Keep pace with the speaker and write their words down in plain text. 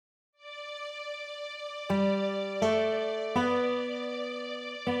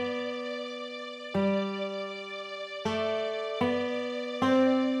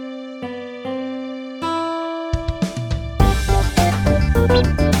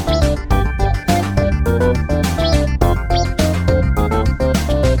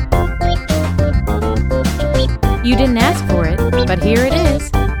But here it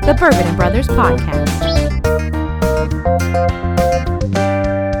is, the Bourbon and Brothers Podcast.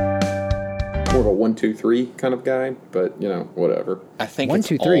 More of a 1, 2, 3 kind of guy, but whatever. I think 1, it's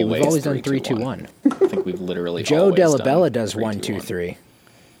 2, 3. always We've always done 3, 3, 2, 1. I think we've literally Joe always Delabella done does 1, 2, 3,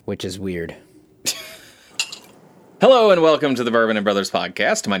 which is weird. Hello and welcome to the Bourbon and Brothers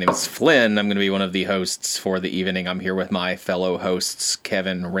Podcast. My name is Flynn. I'm going to be one of the hosts for the evening. I'm here with my fellow hosts,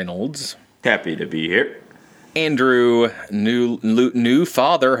 Kevin Reynolds. Happy to be here. Andrew, new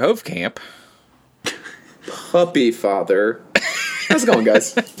father, Hovkamp. Puppy father. How's it going,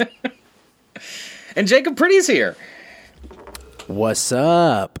 guys? And Jacob Pretty's here. What's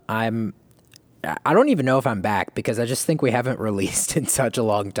up? I don't even know if I'm back because I just think we haven't released in such a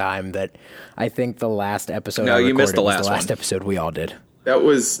long time that I think the last episode No, I you recorded missed the was last the last one. episode we all did. That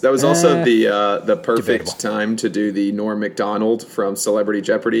was also the perfect debatable. time to do the Norm Macdonald from Celebrity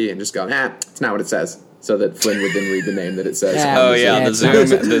Jeopardy and just go, it's not what it says. So that Flynn would then read the name that it says. Yeah. Oh yeah, Yeah, the it's Zoom.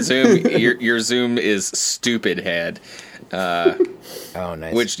 not- The Zoom. Your Zoom is stupid head. Oh,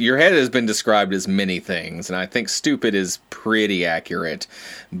 nice. Which your head has been described as many things, and I think stupid is pretty accurate,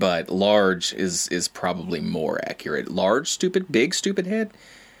 but large is probably more accurate. Large, stupid, big, stupid head?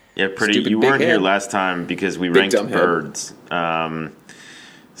 Yeah, Pretty. Stupid You big weren't here head. last time because we Big ranked dumb head. birds.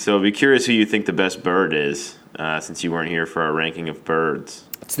 So I'd be curious who you think the best bird is, since you weren't here for our ranking of birds.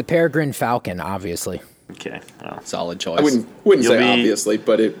 It's the peregrine falcon, obviously. Okay. Well, Solid choice. I wouldn't You'll say be- obviously,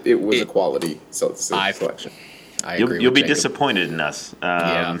 but it was a quality selection. I you'll agree be with Jacob. disappointed in us.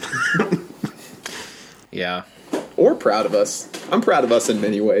 Yeah. Yeah. Or proud of us. I'm proud of us in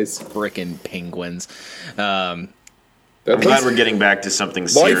many ways. Frickin' penguins. I'm glad we're getting back to something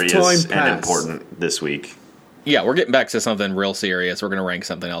serious Lifetime and pass. important this week. Yeah, we're getting back to something real serious. We're going to rank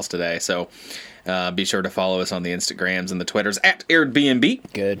something else today, so be sure to follow us on the Instagrams and the Twitters at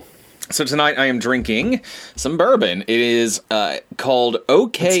Airbnb. Good. So tonight I am drinking some bourbon. It is called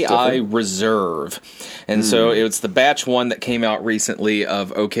OKI Reserve. And so it's the batch one that came out recently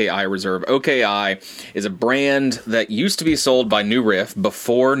of OKI Reserve. OKI is a brand that used to be sold by New Riff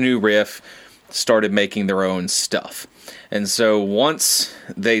before New Riff started making their own stuff. And so once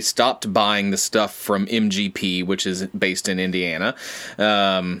they stopped buying the stuff from MGP, which is based in Indiana,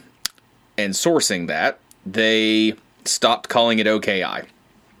 and sourcing that, they stopped calling it OKI.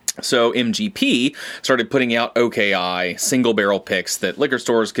 So MGP started putting out OKI single barrel picks that liquor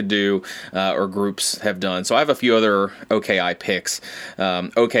stores could do or groups have done. So I have a few other OKI picks.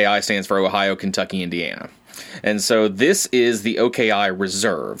 OKI stands for Ohio, Kentucky, Indiana. And so this is the OKI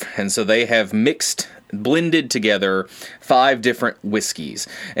Reserve. And so they have blended together 5 different whiskeys.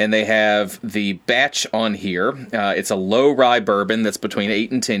 And they have the batch on here. It's a low rye bourbon that's between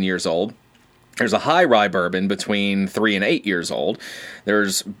 8 and 10 years old. There's a high rye bourbon between 3 and 8 years old.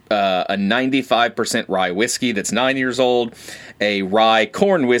 There's a 95% rye whiskey that's 9 years old, a rye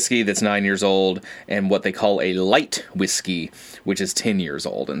corn whiskey that's 9 years old, and what they call a light whiskey, which is 10 years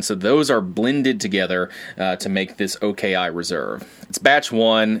old. And so those are blended together to make this OKI Reserve. It's batch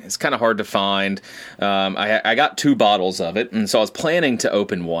 1. It's kind of hard to find. I got 2 bottles of it, and so I was planning to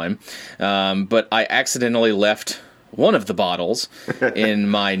open one, but I accidentally left one of the bottles in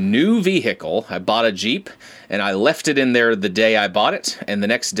my new vehicle. I bought a Jeep, and I left it in there the day I bought it, and the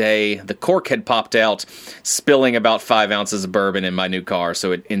next day the cork had popped out, spilling about 5 ounces of bourbon in my new car.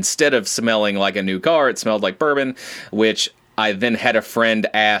 So instead of smelling like a new car, it smelled like bourbon, which I then had a friend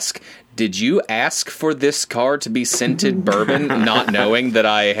ask, "Did you ask for this car to be scented bourbon?" Not knowing that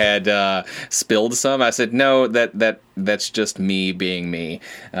I had spilled some. I said, "No, that's just me being me."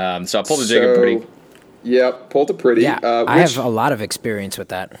 So I pulled a Jacob Pretty. Yep, pulled a Pretty. Yeah, I have a lot of experience with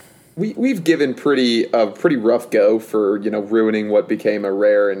that. We've given a pretty rough go for ruining what became a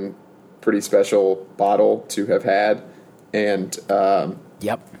rare and pretty special bottle to have had, and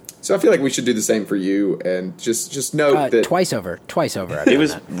Yep. so I feel like we should do the same for you, and just note that Twice over. I've It done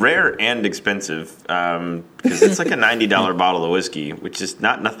was that. rare and expensive because it's like a $90 bottle of whiskey, which is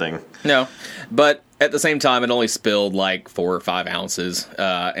not nothing. No, but at the same time, it only spilled like 4 or 5 ounces,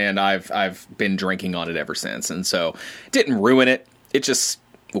 and I've been drinking on it ever since. And so it didn't ruin it. It just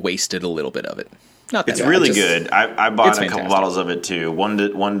wasted a little bit of it. Not that It's bad. really Just- good. I bought it's a couple fantastic. bottles of it too. One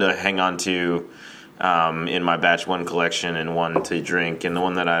to hang on to in my batch 1 collection, and one to drink. And the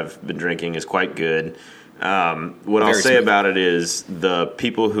one that I've been drinking is quite good. What I'll Very say smooth. about it is the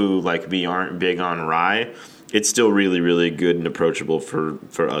people who like me aren't big on rye. It's still really, really good and approachable for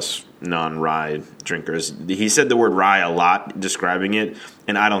us non-rye drinkers. He said the word rye a lot describing it,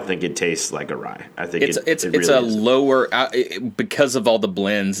 and I don't think it tastes like a rye. I think it's it really a is. lower because of all the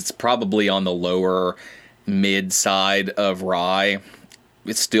blends. It's probably on the lower mid side of rye.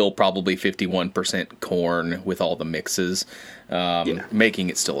 it's still probably 51% corn with all the mixes, making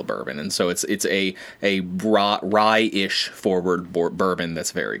it still a bourbon. And so it's a rye-ish forward bourbon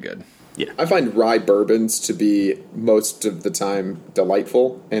that's very good. Yeah. I find rye bourbons to be most of the time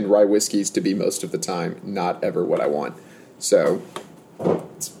delightful, and rye whiskeys to be most of the time not ever what I want. So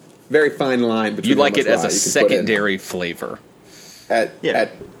it's a very fine line between. You like how much it as rye a you can put in. secondary flavor. Yeah.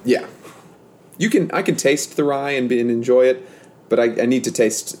 I can taste the rye and enjoy it, but I need to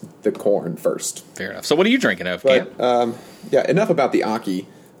taste the corn first. Fair enough. So what are you drinking of, Cam? But enough about the Aki.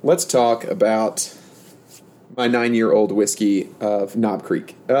 Let's talk about my 9-year-old whiskey of Knob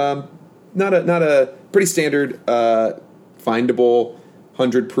Creek. Not a pretty standard, findable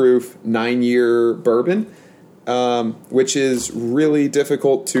 100 proof 9-year bourbon, which is really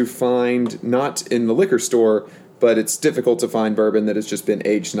difficult to find, not in the liquor store, but it's difficult to find bourbon that has just been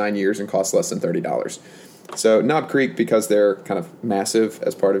aged 9 years and costs less than $30. So Knob Creek, because they're kind of massive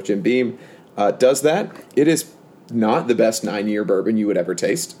as part of Jim Beam, does that. It is not the best 9-year bourbon you would ever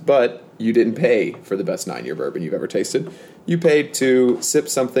taste, but you didn't pay for the best 9-year bourbon you've ever tasted. You paid to sip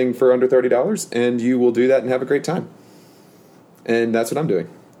something for under $30, and you will do that and have a great time. And that's what I'm doing.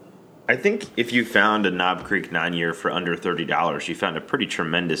 I think if you found a Knob Creek 9-year for under $30, you found a pretty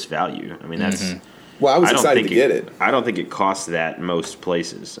tremendous value. I mean, that's... Well, I was excited to get it. I don't think it costs that most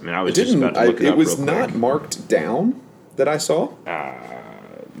places. I mean, I was It just about to look it up It was real quick. not marked down that I saw.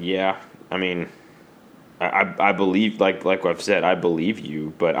 Yeah, I mean, I believe, like I've said, I believe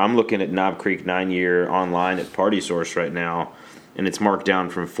you. But I'm looking at Knob Creek 9-year online at Party Source right now, and it's marked down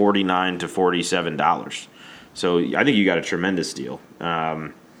from $49 to $47. So I think you got a tremendous deal.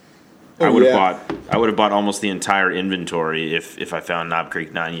 I would have bought almost the entire inventory if I found Knob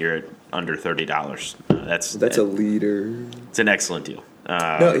Creek 9-year at under $30. That's a leader. It's an excellent deal.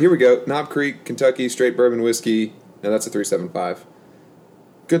 No, here we go. Knob Creek, Kentucky, straight bourbon whiskey. No, that's a 375.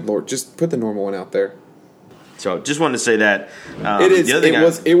 Good Lord, just put the normal one out there. So just wanted to say that. It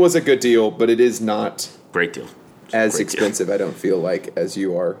is. It was a good deal, but it is not great deal. as expensive. I don't feel like as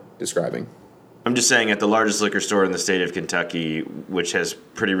you are describing. I'm just saying, at the largest liquor store in the state of Kentucky, which has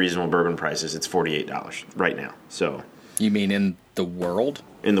pretty reasonable bourbon prices, it's $48 right now. So You mean in the world?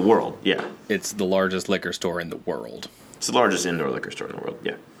 in the world, yeah, It's the largest liquor store in the world. it's the largest indoor liquor store in the world.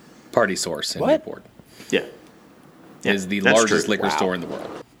 Yeah, Party Source in What? Newport yeah, yeah. is the That's largest true. liquor store in the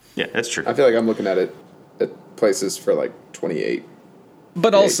world. Yeah, that's true. I feel like I'm looking at it at places for like 28.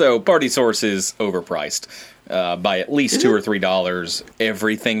 But also, Party Source is overpriced by at least $2 or $3.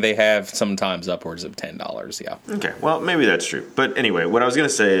 Everything they have, sometimes upwards of $10. Yeah. Okay, well, maybe that's true. But anyway, what I was going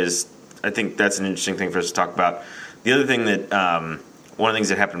to say is I think that's an interesting thing for us to talk about. The other thing that one of the things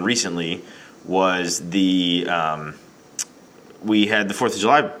that happened recently was we had the 4th of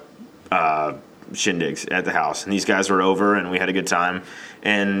July shindigs at the house, and these guys were over, and we had a good time.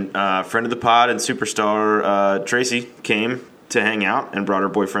 And friend of the pod and superstar Tracy came to hang out and brought her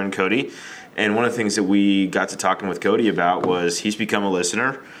boyfriend Cody. And one of the things that we got to talking with Cody about was he's become a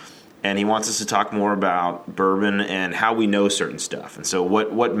listener, and he wants us to talk more about bourbon and how we know certain stuff. And so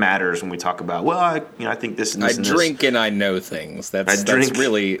what matters when we talk about, well, I think this and this and this. I drink and I know things. That's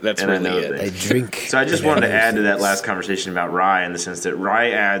really and I know it. things. I drink. So I just wanted to add to that last conversation about rye, in the sense that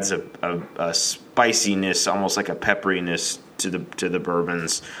rye adds a spiciness, almost like a pepperiness to the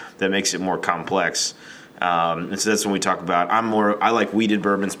bourbons that makes it more complex. And so that's when we talk about. I like wheated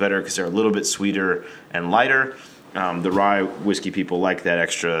bourbons better because they're a little bit sweeter and lighter. The rye whiskey people like that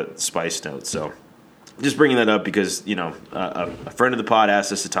extra spice note. So just bringing that up because a friend of the pod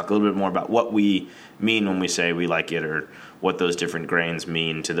asked us to talk a little bit more about what we mean when we say we like it, or what those different grains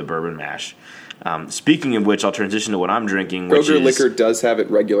mean to the bourbon mash. Speaking of which, I'll transition to what I'm drinking. Which Kroger is, Liquor does have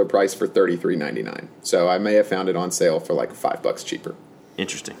it regular price for $33.99. So I may have found it on sale for like $5 cheaper.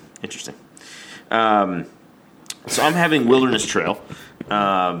 Interesting. So I'm having Wilderness Trail.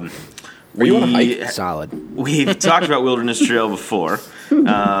 Are you on a hike? Solid. We've talked about Wilderness Trail before.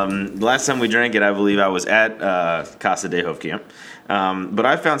 Last time we drank it, I believe I was at Casa de Hofkamp. But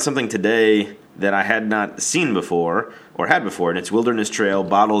I found something today that I had not seen before, or had before, and it's Wilderness Trail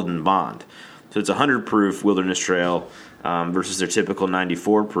Bottled in Bond. So it's 100 proof Wilderness Trail versus their typical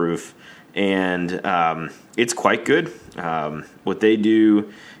 94 proof. And it's quite good. What they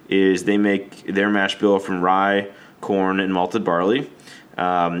do is they make their mash bill from rye, corn, and malted barley.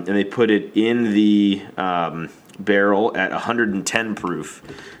 And they put it in the barrel at 110 proof.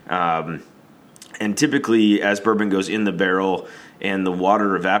 And typically, as bourbon goes in the barrel and the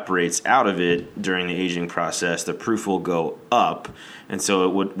water evaporates out of it during the aging process, the proof will go up. And so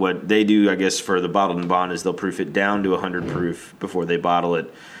what they do, I guess, for the bottled and bond is they'll proof it down to 100 proof before they bottle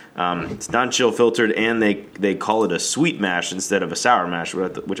it. It's non-chill filtered, and they call it a sweet mash instead of a sour mash,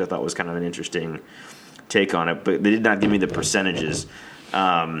 which I thought was kind of an interesting take on it. But they did not give me the percentages.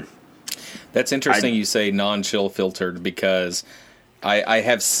 That's interesting you say non-chill filtered, because I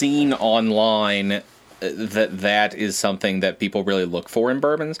have seen online that is something that people really look for in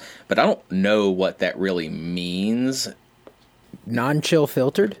bourbons, but I don't know what that really means. Non-chill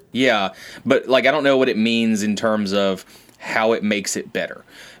filtered? Yeah, but like I don't know what it means in terms of how it makes it better,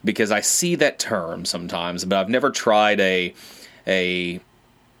 because I see that term sometimes, but I've never tried a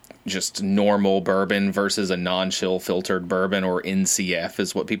just normal bourbon versus a non-chill filtered bourbon, or NCF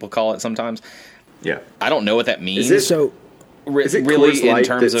is what people call it sometimes. Yeah, I don't know what that means. Is it really Coors in Light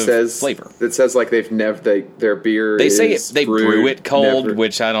terms of flavor? That says like their beer. They say they brewed, brew it cold, never.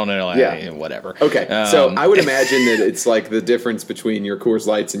 which I don't know. Yeah. Whatever. Okay, so I would imagine that it's like the difference between your Coors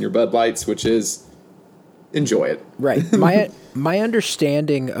Lights and your Bud Lights, which is enjoy it. Right. My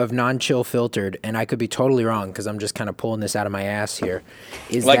understanding of non-chill filtered, and I could be totally wrong because I'm just kind of pulling this out of my ass here,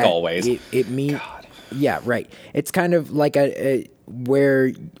 is like that always. It means, yeah, right. It's kind of like a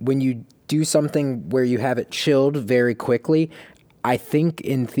where when you do something where you have it chilled very quickly, I think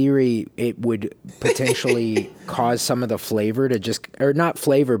in theory it would potentially cause some of the flavor to just, or not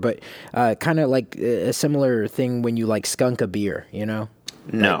flavor, but kind of like a similar thing when you like skunk a beer, you know?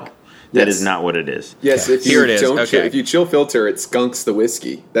 No. That is not what it is. Yes, Okay. if you Here it is. don't Okay. if you chill filter, it skunks the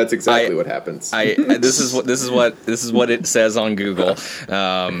whiskey. That's exactly what happens. This is what it says on Google,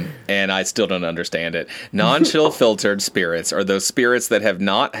 and I still don't understand it. Non-chill filtered spirits are those spirits that have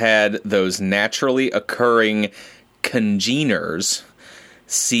not had those naturally occurring congeners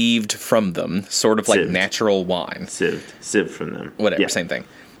sieved from them, sort of like Sieved. natural wine. Sieved from them. Whatever, Yeah. same thing.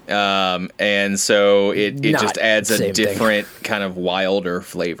 And so it Not just adds a same thing. different kind of wilder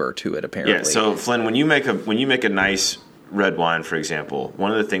flavor to it, apparently. Yeah. So Flynn, when you make a nice red wine, for example,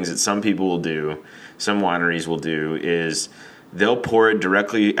 one of the things that some people will do, some wineries will do, is they'll pour it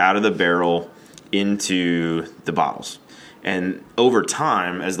directly out of the barrel into the bottles. And over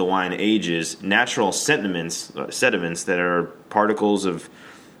time, as the wine ages, natural sediments that are particles of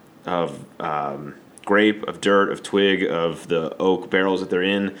grape, of dirt, of twig, of the oak barrels that they're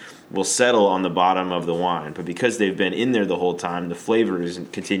in, will settle on the bottom of the wine. But because they've been in there the whole time, the flavor is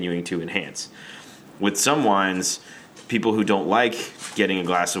continuing to enhance. With some wines, people who don't like getting a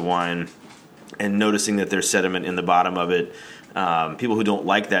glass of wine and noticing that there's sediment in the bottom of it, people who don't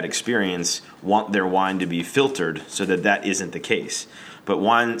like that experience want their wine to be filtered so that isn't the case.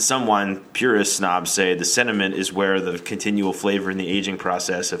 But some wine purist snobs say the sediment is where the continual flavor in the aging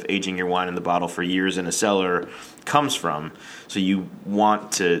process of aging your wine in the bottle for years in a cellar comes from. So you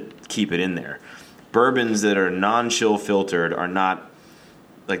want to keep it in there. Bourbons that are non-chill filtered are not,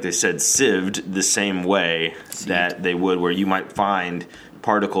 like they said, sieved the same way that they would, where you might find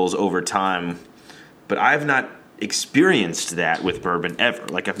particles over time. But I've not experienced that with bourbon ever.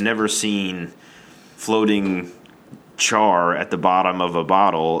 Like, I've never seen floating char at the bottom of a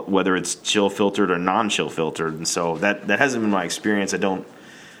bottle, whether it's chill filtered or non-chill filtered, and so that hasn't been my experience. I don't.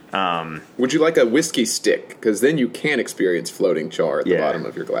 Would you like a whiskey stick? Because then you can experience floating char at the bottom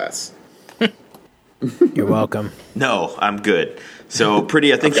of your glass. You're welcome. No, I'm good. So,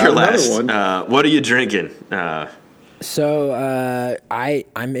 Pretty, I think I've you're got last. another one. What are you drinking? So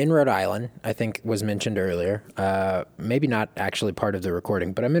I'm in Rhode Island, I think was mentioned earlier. Maybe not actually part of the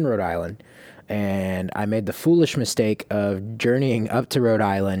recording, but I'm in Rhode Island. And I made the foolish mistake of journeying up to Rhode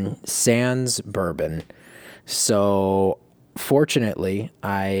Island sans bourbon. So fortunately,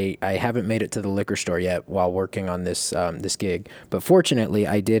 I haven't made it to the liquor store yet while working on this this gig. But fortunately,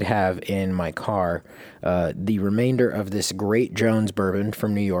 I did have in my car the remainder of this Great Jones bourbon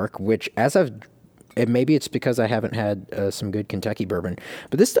from New York, which and maybe it's because I haven't had some good Kentucky bourbon,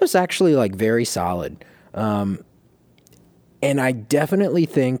 but this stuff's actually like very solid. And I definitely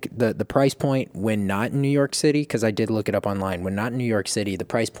think that the price point when not in New York City, because I did look it up online, when not in New York City, the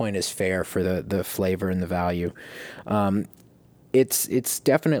price point is fair for the flavor and the value. It's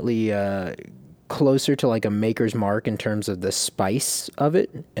definitely closer to like a Maker's Mark in terms of the spice of it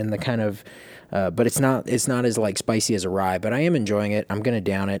and the kind of, but it's not as like spicy as a rye. But I am enjoying it. I'm gonna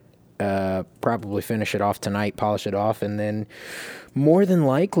down it. Probably finish it off tonight, polish it off, and then more than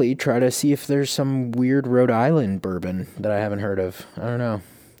likely try to see if there's some weird Rhode Island bourbon that I haven't heard of. I don't know.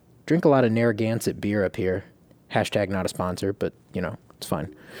 Drink a lot of Narragansett beer up here. Hashtag not a sponsor, but it's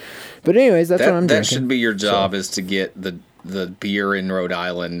fine. But anyways, that's what I'm drinking. That should be your job, is to get the beer in Rhode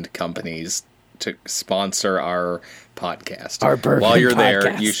Island companies to sponsor our podcast. Our bourbon While you're there,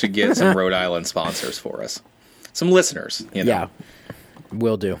 podcast. you should get some Rhode Island sponsors for us. Some listeners, Yeah,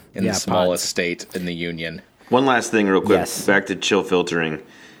 will do. in the smallest state in the union. One last thing, real quick. Yes. Back to chill filtering.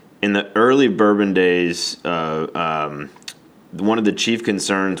 In the early bourbon days, one of the chief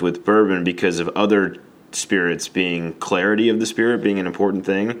concerns with bourbon, because of other spirits being clarity of the spirit being an important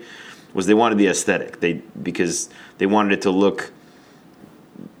thing, was they wanted the aesthetic. Because they wanted it to look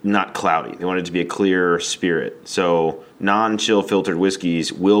not cloudy. They wanted it to be a clear spirit. So non-chill filtered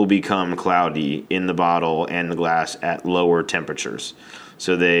whiskeys will become cloudy in the bottle and the glass at lower temperatures.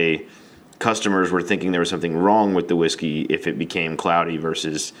 So customers were thinking there was something wrong with the whiskey if it became cloudy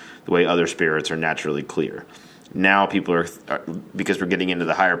versus the way other spirits are naturally clear. Now people are because we're getting into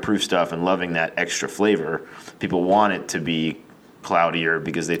the higher proof stuff and loving that extra flavor, people want it to be cloudier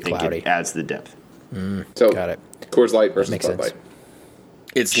because they think Cloudy. it adds the depth. So Got it. Coors Light versus Makes Bud sense. Light.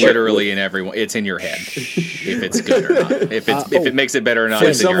 It's literally in everyone. It's in your head. If it's good or not. If it makes it better or not,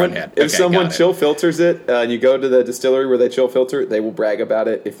 it's in your own head. If Okay, someone got it. chill filters it and you go to the distillery where they chill filter it, they will brag about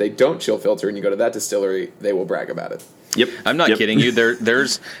it. If they don't chill filter and you go to that distillery, they will brag about it. Yep. I'm not Yep. kidding you.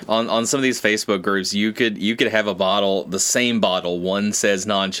 There's on some of these Facebook groups, you could have a bottle, the same bottle, one says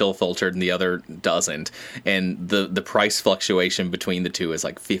non-chill filtered and the other doesn't, and the price fluctuation between the two is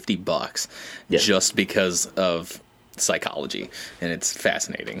like $50 Yeah. just because of psychology, and it's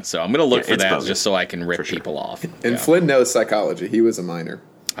fascinating. So I'm gonna look for it's that bogus. just so I can rip For sure. people off. And Yeah. Flynn knows psychology. He was a minor.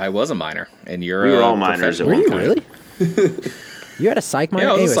 I was a minor, and you're We were a all minors at professional. Were you really? You had a psych minor? Yeah,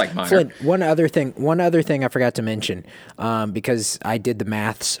 I was a Anyways, psych minor. Flint, one other thing I forgot to mention, because I did the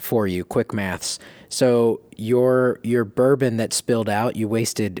maths for you, quick maths. So your bourbon that spilled out, you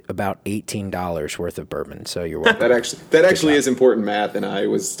wasted about $18 worth of bourbon. So you're welcome. That actually is important math, and I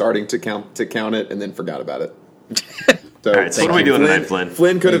was starting to count it and then forgot about it. So, All right, so what are we doing tonight, Flynn?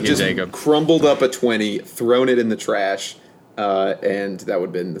 Flynn could have Thank you, just Jacob. crumbled up a 20, thrown it in the trash, and that would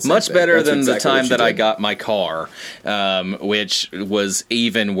have been the same Much thing. better That's than exactly the time what that you I did. got my car, which was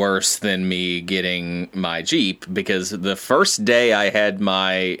even worse than me getting my Jeep, because the first day I had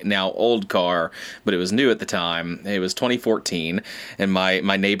my now old car, but it was new at the time, it was 2014, and my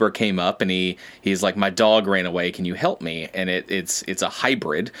neighbor came up and he's like, my dog ran away, can you help me? And it's a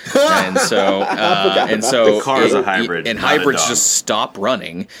hybrid, and so The car is a hybrid, and not a hybrids dog. just stop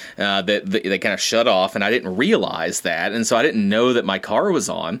running. They kind of shut off, and I didn't realize that, and so I didn't know that my car was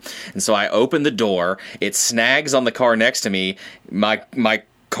on, and so I opened the door. It snags on the car next to me. My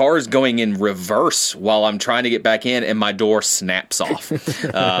car is going in reverse while I'm trying to get back in, and my door snaps off.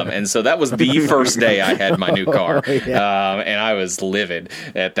 And so that was the first day I had my new car, and I was livid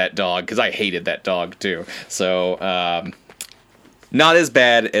at that dog because I hated that dog too. So. Not as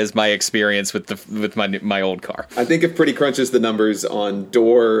bad as my experience with my old car. I think if Pretty crunches the numbers on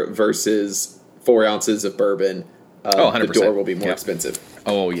door versus 4 ounces of bourbon, the 100%. door will be more Yep. expensive.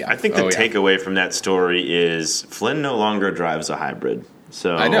 Oh yeah, I think the takeaway from that story is Flynn no longer drives a hybrid.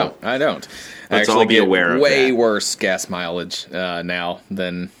 So I don't. I Let's actually all be get aware of way that. worse gas mileage now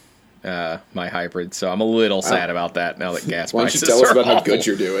than my hybrid. So I'm a little sad about that now that gas Why don't you prices tell us are about how awful. good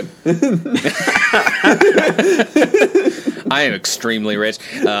you're doing? I am extremely rich.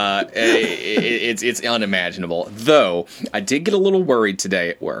 It's unimaginable. Though I did get a little worried today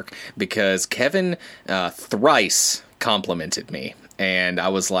at work because Kevin thrice complimented me. And I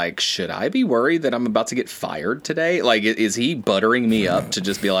was like, should I be worried that I'm about to get fired today? Like, is he buttering me up to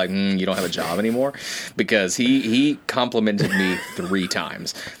just be like, you don't have a job anymore? Because he complimented me 3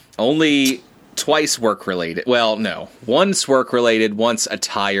 times. Only twice work related. Well, no. Once work related, once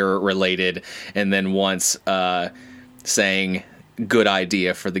attire related, and then once saying good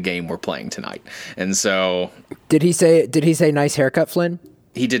idea for the game we're playing tonight. And so Did he say nice haircut, Flynn?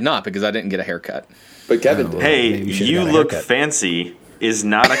 he did not, because I didn't get a haircut. But Kevin did. Hey, Maybe you should've you got a look haircut. fancy is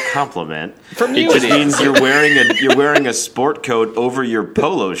not a compliment. From It you just it is. means you're wearing a sport coat over your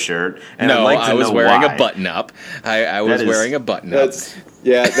polo shirt. And No, I'd like to I was know wearing why. a button up. I was That is- wearing a button up. That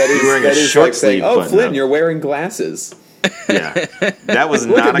is wearing a that is short like saying, sleeve "Oh, button Flynn, up." you're wearing glasses." Yeah, that was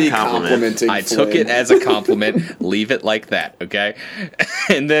Look not at me a compliment. complimenting. I took Flynn. it as a compliment. Leave it like that, okay?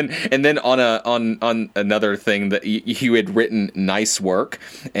 And then on another thing that you had written nice work,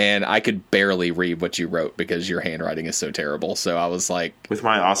 and I could barely read what you wrote because your handwriting is so terrible. So I was like, With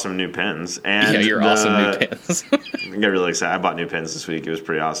my awesome new pens. And yeah, your awesome new pens. I got really excited. I bought new pens this week. It was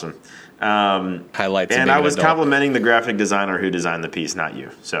pretty awesome. Highlights. of And being I an was adult. complimenting the graphic designer who designed the piece, not you.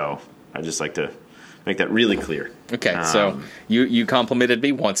 So I just like to make that really clear. Okay, so you complimented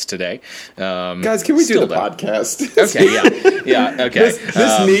me once today. Guys, can we do Still the don't. podcast? Okay, yeah, okay.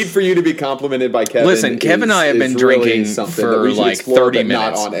 This need for you to be complimented by Kevin. Listen, Kevin and I have been is really drinking something for that we should like explore, 30 but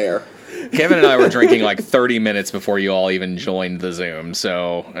minutes. Not on air. Kevin and I were drinking like 30 minutes before you all even joined the Zoom.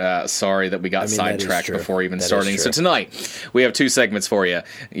 So sorry that we got sidetracked before even starting. So tonight we have 2 segments for you.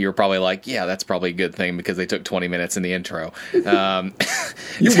 You're probably like, yeah, that's probably a good thing because they took 20 minutes in the intro. You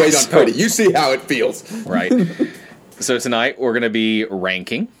wait on Cody. You see how it feels. Right. So tonight we're going to be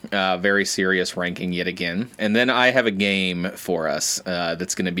ranking, very serious ranking yet again. And then I have a game for us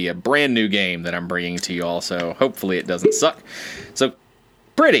that's going to be a brand new game that I'm bringing to you all. So hopefully it doesn't suck. So,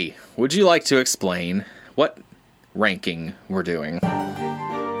 Pretty, would you like to explain what ranking we're doing?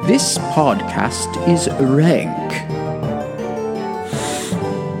 This podcast is rank.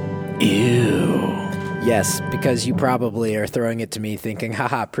 Ew. Yes, because you probably are throwing it to me thinking,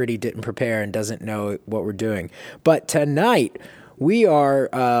 haha, Pretty didn't prepare and doesn't know what we're doing. But tonight, we are,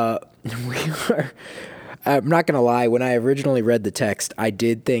 I'm not going to lie, when I originally read the text, I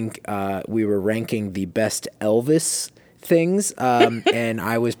did think we were ranking the best Elvis things, and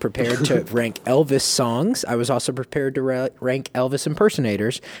I was prepared to rank Elvis songs. I was also prepared to rank Elvis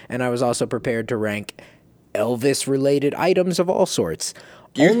impersonators, and I was also prepared to rank Elvis-related items of all sorts.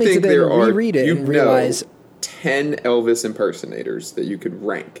 You only think to then there are, reread it and realize 10 Elvis impersonators that you could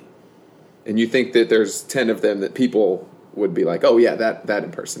rank, and you think that there's 10 of them that people would be like, oh yeah, that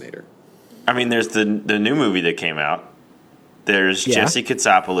impersonator. I mean, there's the new movie that came out. There's Jesse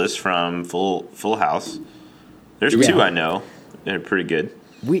Katsopoulos from Full House. There's 2 I know. They're pretty good.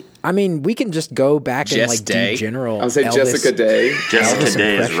 we can just go back and like do general. I would say Elvis. Jessica Day. Jessica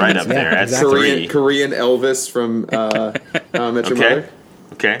Day is right up there. That's exactly. 3. Korean Elvis from Met Your Mother.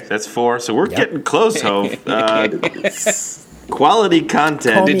 Okay, that's 4. So we're getting close, Hove. Quality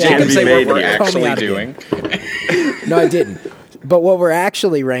content Did can you be say made what we're here. actually doing? No, I didn't. But what we're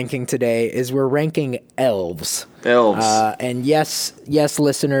actually ranking today is we're ranking elves. Elves. And yes,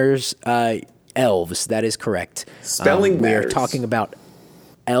 listeners, elves. That is correct. Spelling We are matters. talking about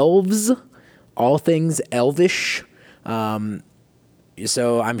elves, all things elvish.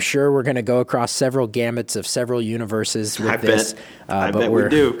 So I'm sure we're going to go across several gamuts of several universes with this. I bet we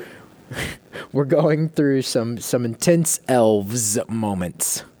do. We're going through some intense elves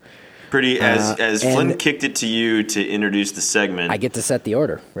moments. Pretty, as Flynn and- kicked it to you to introduce the segment, I get to set the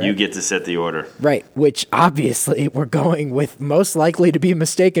order. Right? you get to set the order. Right, which obviously we're going with most likely to be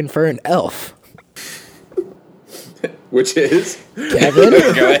mistaken for an elf. Which is Kevin?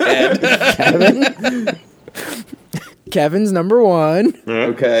 Go ahead. Kevin's number 1,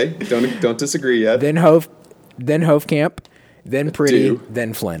 okay. Don't disagree yet. then Hofkamp, then Pretty, Do.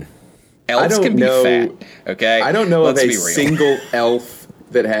 then Flynn. Elves don't can be know- fat, okay? I don't know Let's of a be real. single elf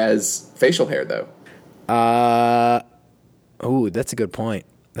that has facial hair though. Oh, that's a good point.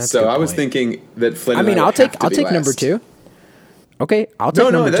 That's a So good I was point. thinking that Flynn. I and mean, would I'll take have to be number last. 2. Okay, I'll take No,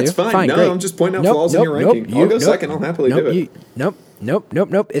 number 2. that's fine. No, great. I'm just pointing out flaws in your ranking. I'll go second. I'll happily do it.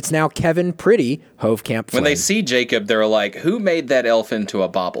 Nope. It's now Kevin, Pretty, Hofkamp, Flynn. When they see Jacob, they're like, who made that elf into a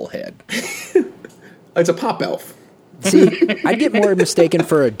bobblehead? It's a pop elf. See, I'd get more mistaken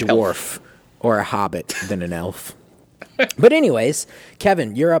for a dwarf or a hobbit than an elf. But anyways,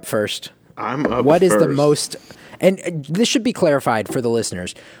 Kevin, you're up first. I'm up What is the first. most... And this should be clarified for the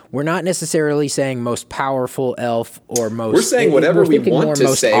listeners. We're not necessarily saying most powerful elf or most... We're saying whatever we're we thinking want more to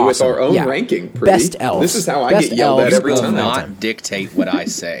most say with awesome. our own Yeah. ranking. Pretty. Best elf. This is how I Best get yelled at elves every Will time. not dictate what I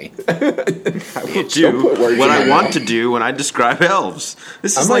say. do put words what in I my want mouth. to do when I describe elves.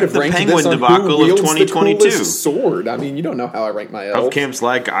 This I is might like have the ranked Penguin this on debacle who of wields the 2022. coolest sword. I mean, you don't know how I rank my elf. Elfcamp's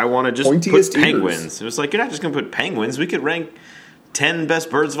like, I want to just Pointiest put ears. penguins. It was like, you're not just going to put penguins. We could rank 10 best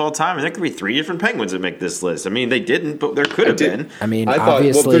birds of all time, and there could be 3 different penguins that make this list. I mean, they didn't, but there could have been. I mean, I thought, well,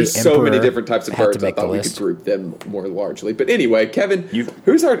 obviously, there's so many Emperor different types of had to birds. I make the thought we list. could group them more largely. But anyway, Kevin,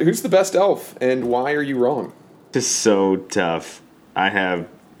 who's the best elf, and why are you wrong? This is so tough. I have.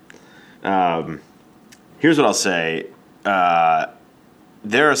 Here's what I'll say.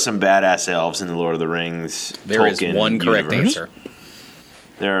 There are some badass elves in the Lord of the Rings. There is Tolkien one correct universe. answer.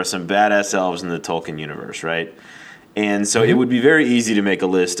 There are some badass elves in the Tolkien universe, right? And so it would be very easy to make a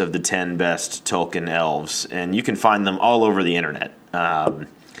list of the 10 best Tolkien elves, and you can find them all over the internet. But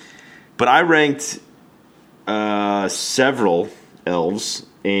I ranked several elves,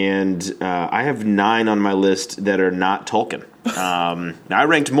 and I have 9 on my list that are not Tolkien. Now I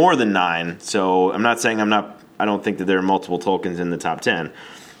ranked more than 9, so I'm not saying I don't think that there are multiple Tolkiens in the top 10.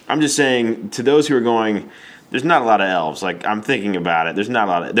 I'm just saying to those who are going, there's not a lot of elves. Like, I'm thinking about it. There's not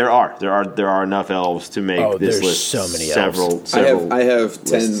a lot of. There are enough elves to make this there's list. so many Several. I have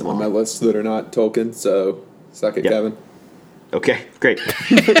 10 lists on long. my list that are not Tolkien, so suck it, Yeah. Kevin. Okay, great.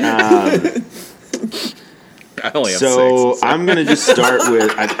 I only have So 6. I'm going to just start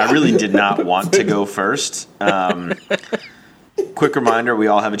with. I really did not want to go first. quick reminder: we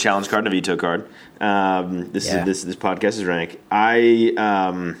all have a challenge card and a veto card. This podcast is rank. I'm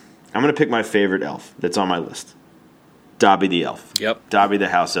going to pick my favorite elf that's on my list. Dobby the elf. Yep. Dobby the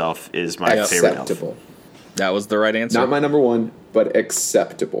house elf is my favorite elf. Acceptable. That was the right answer. Not my number one, but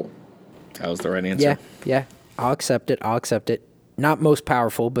acceptable. That was the right answer. Yeah. I'll accept it. Not most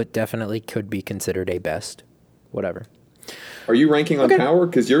powerful, but definitely could be considered a best. Whatever. Are you ranking on power?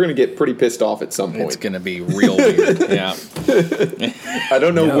 Because you're going to get pretty pissed off at some point. It's going to be real weird. Yeah. I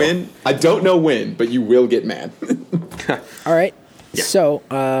don't know when. I don't know when, but you will get mad. All right. Yeah.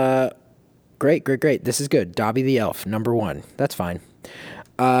 So, great. This is good. Dobby the elf, number 1. That's fine.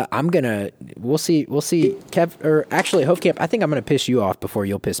 We'll see. Kev, or actually, Hofkamp, I think I'm going to piss you off before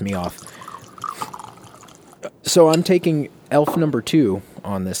you'll piss me off. So I'm taking elf number 2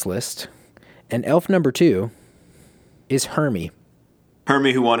 on this list. And elf number 2 is Hermie.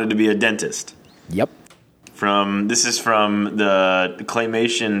 Hermie, who wanted to be a dentist. Yep. This is from the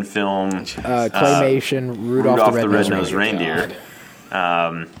claymation film. Claymation, Rudolph the Red-Nosed Reindeer.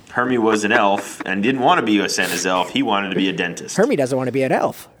 Hermie was an elf and didn't want to be a Santa's elf. He wanted to be a dentist. Hermie doesn't want to be an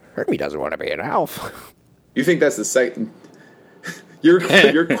elf. You think that's the second? Your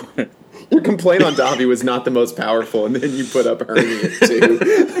complaint on Dobby was not the most powerful, and then you put up Hermie at 2.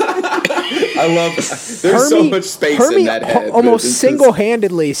 I love. There's so much space in that head. Almost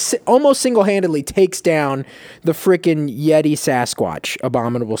single-handedly takes down the frickin' Yeti Sasquatch,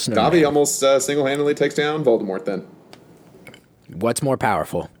 Abominable Snowman. Dobby almost single-handedly takes down Voldemort. Then what's more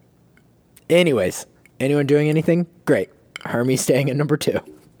powerful? Anyways, anyone doing anything? Great. Hermie staying at number 2.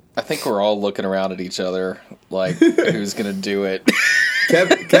 I think we're all looking around at each other like, who's going to do it?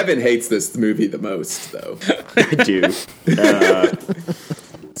 Kevin hates this movie the most, though. I do.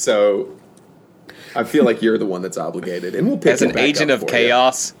 So I feel like you're the one that's obligated, and we'll pick As an agent of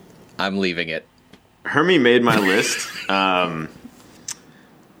chaos, I'm leaving it. Hermie made my list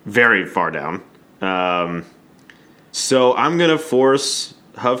very far down. So I'm going to force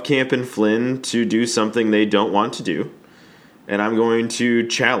Hofkamp and Flynn to do something they don't want to do. And I'm going to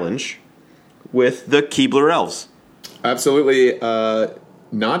challenge with the Keebler Elves. Absolutely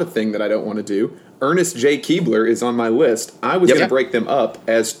not a thing that I don't want to do. Ernest J. Keebler is on my list. I was going to break them up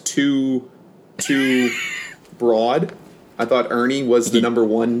as too broad. I thought Ernie was the number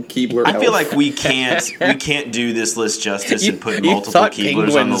 1 Keebler elf. I feel like we can't do this list justice and put multiple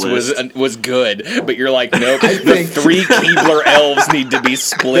Keeblers on the list. Was good, but you're like, nope. The 3 Keebler elves need to be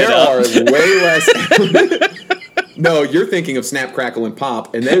split there up. Are way less. No, you're thinking of Snap, Crackle, and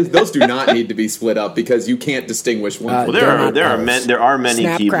Pop, and those do not need to be split up because you can't distinguish one. Well, there are many Snap,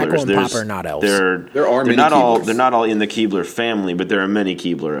 Keeblers. Crackle, and Pop are not elves. There are many Keeblers. Keeblers. They're not all in the Keebler family, but there are many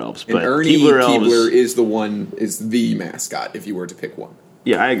Keebler elves. And but Ernie Keebler is the mascot if you were to pick one.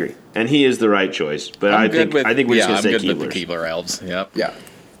 Yeah, I agree, and he is the right choice. But I think we're just going to say Keeblers. With the Keebler elves. Yep. Yeah.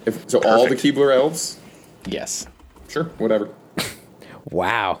 All the Keebler elves. Yes. Sure. Whatever.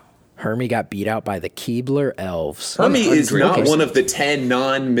 Wow. Hermie got beat out by the Keebler elves. Hermie is not one of the 10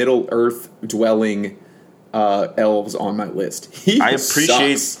 non-Middle Earth dwelling elves on my list. I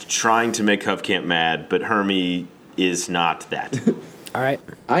appreciate trying to make Hofkamp mad, but Hermie is not that. All right.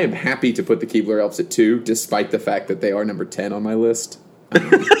 I am happy to put the Keebler elves at 2, despite the fact that they are number 10 on my list.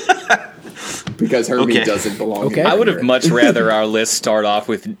 Because Hermie doesn't belong. Okay. I would have much rather our list start off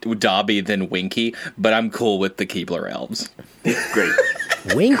with Dobby than Winky, but I'm cool with the Keebler elves. Great.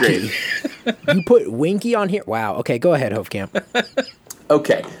 Winky? You put Winky on here? Wow. Okay, go ahead, Hofkamp.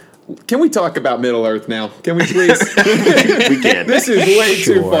 Okay. Can we talk about Middle Earth now? Can we please? We can. This is way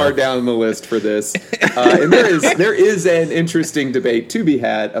too far down the list for this. And there is an interesting debate to be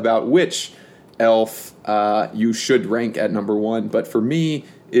had about which elf you should rank at number 1. But for me,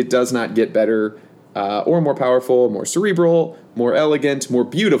 it does not get better or more powerful, more cerebral, more elegant, more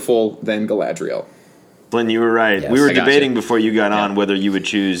beautiful than Galadriel. Flynn, you were right. Yes, we were debating before you got on whether you would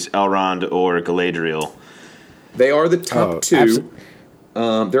choose Elrond or Galadriel. They are the top 2.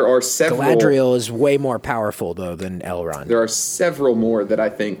 There are several. Galadriel is way more powerful, though, than Elrond. There are several more that I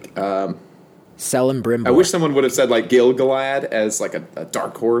think. Celebrimbor. I wish someone would have said like Gil-galad as like a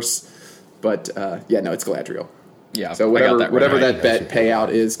dark horse, but no, it's Galadriel. Yeah. So whatever that bet payout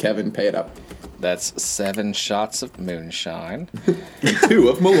is, Kevin, pay it up. That's 7 shots of moonshine. 2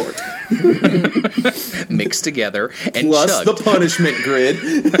 of Malort. Mixed together and Plus chugged. the punishment grid.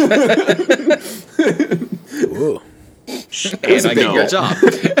 Ooh. And I get your job.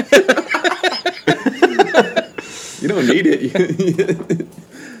 You don't need it.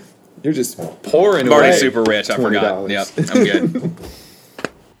 You're just pouring I'm already away super rich. I forgot. $20. Yep, I'm good.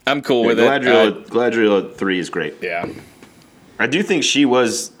 I'm cool with it. Galadriel at 3 is great. Yeah. I do think she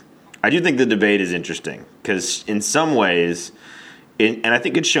was I do think the debate is interesting because in some ways, and I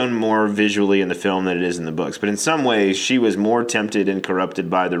think it's shown more visually in the film than it is in the books, but in some ways she was more tempted and corrupted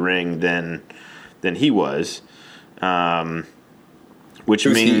by the ring than he was, which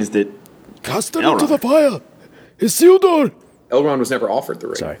means that Cast it into the fire. Isildur. Elrond was never offered the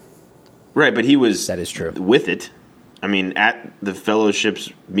ring. Sorry. right, but he was That is true. with it. I mean, at the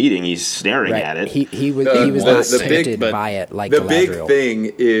Fellowship's meeting, he's staring Right. at it. He was The- not the big- tempted but by it like The big Galadriel.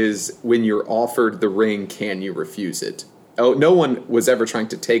 thing is when you're offered the ring, can you refuse it? Oh, no one was ever trying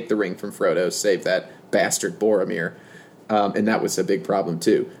to take the ring from Frodo, save that bastard Boromir, and that was a big problem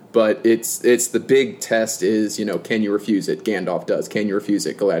too. But it's the big test is, can you refuse it? Gandalf does. Can you refuse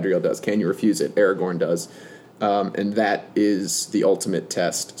it? Galadriel does. Can you refuse it? Aragorn does. And that is the ultimate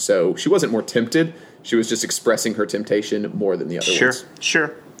test. So she wasn't more tempted. She was just expressing her temptation more than the other ones.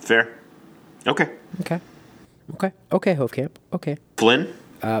 Sure, fair. Okay. Okay, Hofkamp. Okay. Flynn?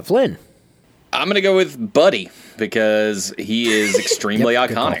 Flynn. I'm going to go with Buddy because he is extremely Yep,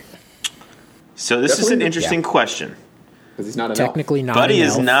 good call. iconic. So this is an Definitely- interesting question. Because he's not an Technically not Buddy an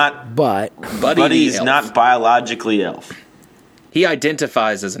is elf, not- but Buddy Buddy the is elf. not biologically elf. He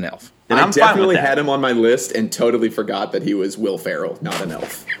identifies as an elf. And I I'm fine definitely with that. had him on my list and totally forgot that he was Will Ferrell, not an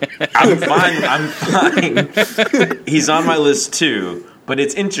elf. I'm fine. He's on my list too. But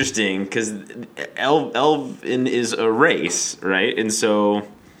it's interesting because Elven is a race, right? And so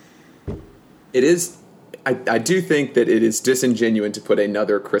It is. I do think that it is disingenuous to put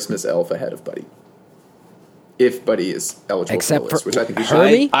another Christmas elf ahead of Buddy. If Buddy is eligible Except for the list, for which I think he should.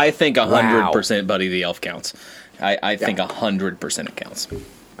 Hermie? I think Wow. 100% Buddy the elf counts. I think 100% it counts.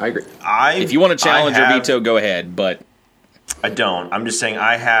 I agree. If you want to challenge or I have- veto, go ahead. But I don't. I'm just saying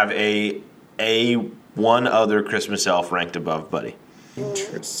I have a one other Christmas elf ranked above Buddy.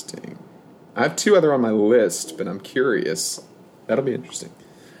 Interesting. I have two other on my list, but I'm curious. That'll be interesting.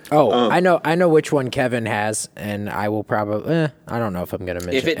 I know which one Kevin has, and I will probably. I don't know if I'm going to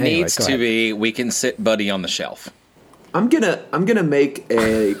mention. if it Anyway, needs go to ahead. be, we can sit Buddy on the shelf. I'm gonna make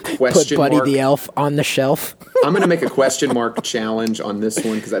a Put question Buddy mark. the elf on the shelf. I'm gonna make a question mark challenge on this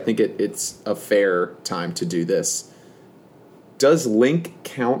one because I think it's a fair time to do this. Does Link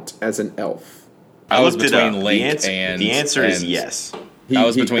count as an elf? I was looked it between up. Link the answer is and- yes. I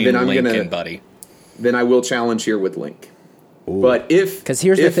was between then I'm Link gonna- and Buddy. Then I will challenge here with Link. But if 'Cause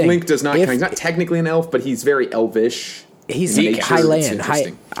here's the if thing. Link does not If- count, he's not technically an elf, but he's very elvish. He's in nature. It's Highlayan.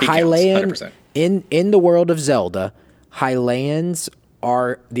 interesting. He counts, Highlayan 100%. in the world of Zelda, Highlands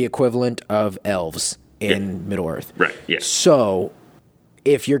are the equivalent of elves in Middle Earth. Right, yes. So,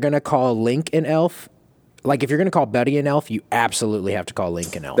 if you're gonna call Link an elf, like if you're gonna call Buddy an elf, you absolutely have to call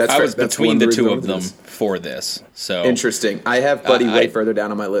Link an elf. That's I fair. was That's between one the reason two I of went them with this. for this. So Interesting. I have Buddy way I- further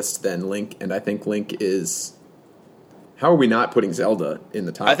down on my list than Link, and I think Link is. How are we not putting Zelda in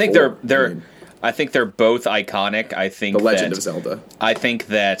the top? I think four? they're I mean, I think they're both iconic. I think the Legend that, of Zelda. I think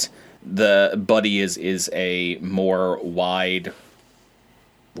that the Buddy is a more wide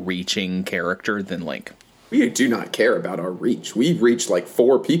reaching character than Link. We do not care about our reach. We've reached like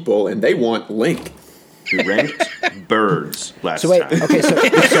 4 people, and they want Link. We ranked birds last So wait, time. okay, so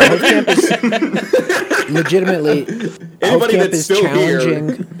Hofkamp is legitimately Anybody Hofkamp that's is still here.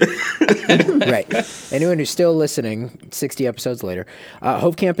 challenging. Right, anyone who's still listening, 60 episodes later,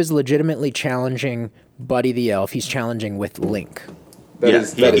 Hofkamp is legitimately challenging Buddy the Elf. He's challenging with Link. That Yeah,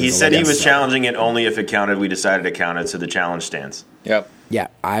 is- that he is- said he yes. was challenging it only if it counted. We decided to count it, so the challenge stands. Yep. Yeah,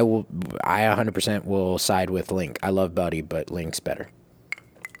 I 100% will side with Link. I love Buddy, but Link's better.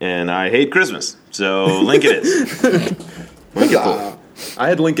 And I hate Christmas, so Link it is. Link it full. I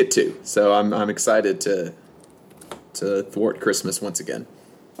had Link at 2, so I'm excited to thwart Christmas once again.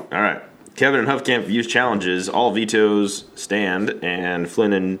 All right. Kevin and Huffcamp use challenges. All vetoes stand, and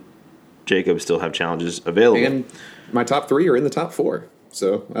Flynn and Jacob still have challenges available. And my top 3 are in the top 4,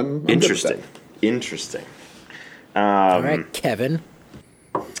 so I'm good with Interesting. that. Interesting. All right, Kevin.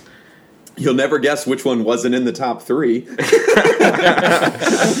 You'll never guess which one wasn't in the top 3.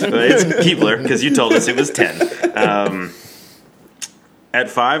 It's Keebler, because you told us it was 10. At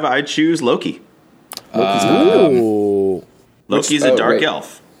 5, I choose Loki. Ooh. Loki's a dark right.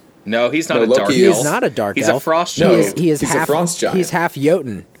 elf. No, he's not No, a dark Loki He elf. is not a dark He's elf. a frost He giant. is, he is He's a half, frost giant. He's half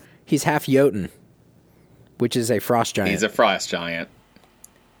Jotun. He's half Jotun, which is a frost giant. He's a frost giant.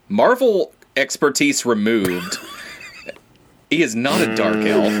 Marvel expertise removed. He is not a dark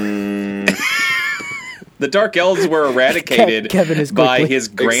elf. The dark elves were eradicated Kevin is by quickly- his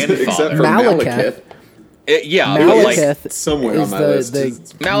Except grandfather. for Malekith. Malekith. Yeah, but like Malekith somewhere on is my the, list. the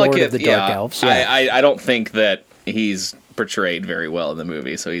Lord Malekith, of the Dark yeah, Elves. Yeah. I don't think that he's portrayed very well in the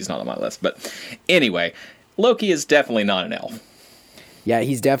movie, so he's not on my list. But anyway, Loki is definitely not an elf. Yeah,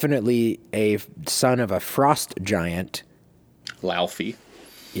 he's definitely a son of a frost giant. Laufey.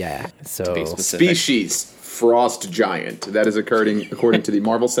 Yeah, Be so specific. Species frost giant. That is according to the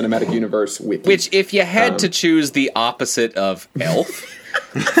Marvel Cinematic Universe wiki. Which, if you had to choose the opposite of elf,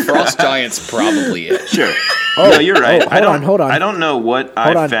 frost giant's probably it. Sure. No, you're right. Hold on. I don't know what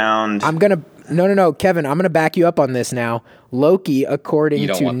hold I on. found. No, Kevin, I'm gonna back you up on this now. Loki, according You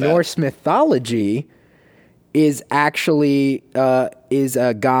don't to want that. Norse mythology, is actually is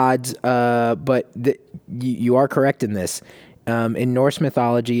God's. You are correct in this. In Norse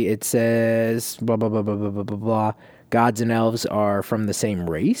mythology, it says blah blah blah blah blah blah blah blah. Gods and elves are from the same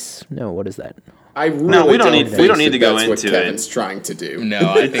race. No, what is that? I really No, we don't think need- we don't need to go that's what into Kevin's it. trying to do.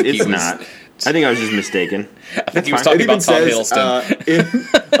 No, I think he It's was not. I think I was just mistaken. I think he was fine. talking It even about Tom says,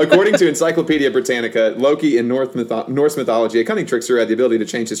 Hiddleston. according to Encyclopedia Britannica, Loki in Norse mythology, a cunning trickster, had the ability to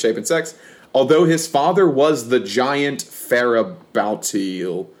change his shape and sex. Although his father was the giant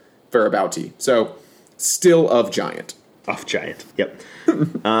Farabouti, so still of giant. Off giant. Yep.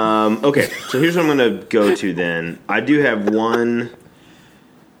 Okay, so here's what I'm going to go to then. I do have one.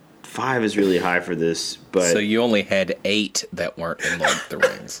 5 is really high for this, but So you only had 8 that weren't in Lord of the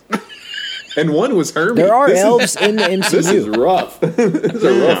Rings. And one was Hermes. There are This is- elves in the MCU. This is rough. This is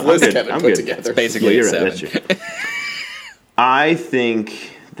a rough I'm list good. Kevin I'm put good. together. Basically, you're it's right. 7. That's true. I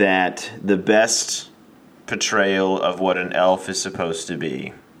think that the best portrayal of what an elf is supposed to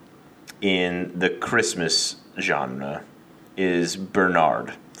be in the Christmas genre is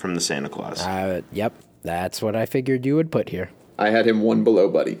Bernard from the Santa Claus. Yep, that's what I figured you would put here. I had him one below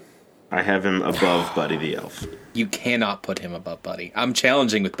Buddy. I have him above Buddy the Elf. You cannot put him above Buddy. I'm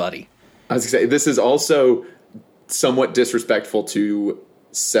challenging with Buddy. I was going to say, this is also somewhat disrespectful to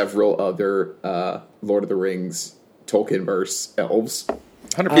several other Lord of the Rings Tolkien-verse elves.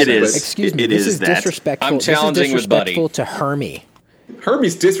 100%. It is. Excuse me, It this is is that. disrespectful. I'm challenging this is with Buddy. disrespectful to Hermie.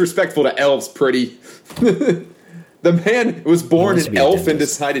 Hermes disrespectful to elves, pretty. The man was born wants to an be a elf and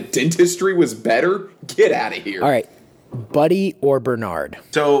dentist. decided dentistry was better. Get out of here. All right, Buddy or Bernard?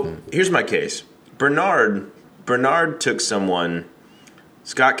 So here's my case. Bernard took someone,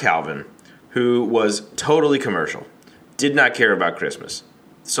 Scott Calvin, who was totally commercial, did not care about Christmas,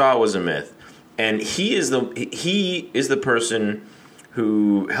 saw it was a myth, and he is the person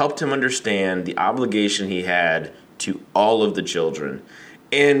who helped him understand the obligation he had to all of the children.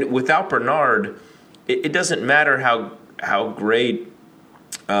 And without Bernard, it doesn't matter how great.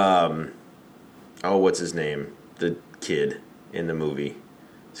 What's his name? The kid in the movie,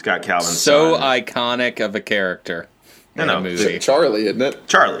 Scott Calvin's So son. iconic of a character in No, a movie. Charlie, isn't it?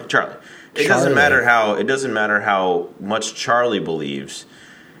 Charlie. It doesn't Charlie. matter how much Charlie believes.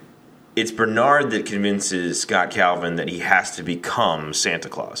 It's Bernard that convinces Scott Calvin that he has to become Santa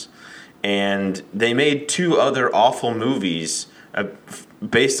Claus. And they made 2 other awful movies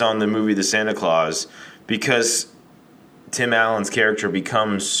based on the movie The Santa Claus because Tim Allen's character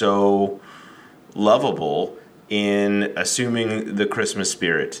becomes so lovable in assuming the Christmas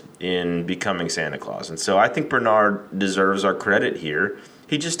spirit in becoming Santa Claus. And so I think Bernard deserves our credit here.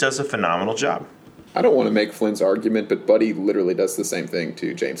 He just does a phenomenal job. I don't want to make Flynn's argument, but Buddy literally does the same thing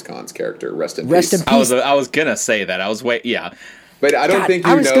to James Caan's character. Rest in Rest peace. in I was gonna say that. Yeah. But I don't God, think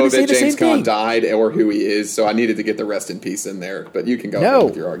I you was know gonna say that the James same Caan thing. died or who he is, so I needed to get the rest in peace in there. But you can go ahead No,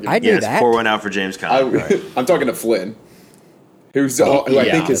 with your argument. I knew Yes, that. pour one out for James Caan. I'm talking to Flynn, who I yeah,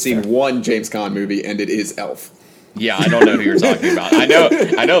 think has that's seen fair. one James Caan movie, and it is Elf. Yeah, I don't know who you're talking about. I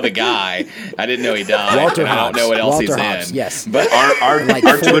know the guy. I didn't know he died. Walter and I don't Hobbs. know what else Walter he's Hobbs, in. yes. But Our Like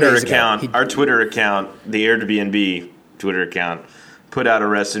our 4 Twitter days ago, account, he- our Twitter account, the Airbnb Twitter account, put out a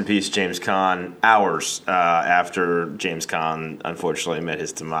rest in peace James Caan hours after James Caan unfortunately met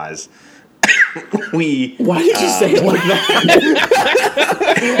his demise. Why did you say it like that?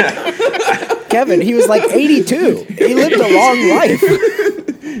 Kevin, he was like 82. He lived a long life.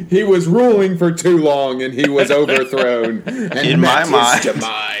 He was ruling for too long, and he was overthrown. And In my met his mind-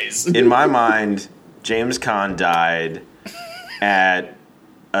 demise. In my mind, James Caan died at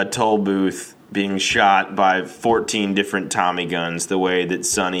a toll booth being shot by 14 different Tommy guns the way that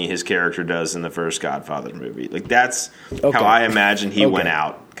Sonny, his character, does in the first Godfather movie. Like, that's how I imagine he went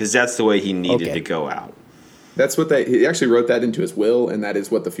out, because that's the way he needed to go out. That's what he actually wrote that into his will, and that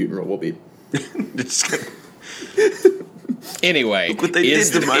is what the funeral will be. anyway, Look what they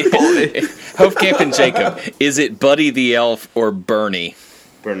did to my boy. Hofkamp and Jacob, is it Buddy the Elf or Bernie?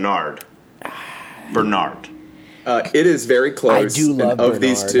 Bernard. It is very close. I do love and of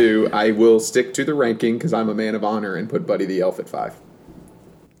these Bernard. two, I will stick to the ranking because I'm a man of honor and put Buddy the Elf at 5.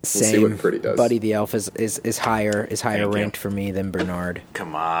 Same. see what Pretty does. Buddy the Elf is higher you. ranked for me than Bernard.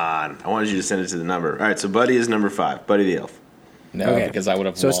 Come on. I wanted you to send it to the number. All right, so Buddy is number 5. Buddy the Elf. No, Okay. because I would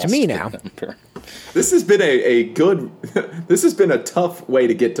have So it's lost to me the now. number. This has been a good. This has been a tough way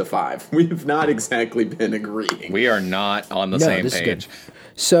to get to 5. We have not exactly been agreeing. We are not on the No, same this is page. good.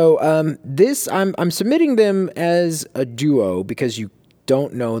 So this I'm submitting them as a duo because you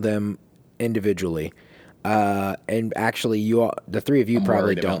don't know them individually, and actually the three of you probably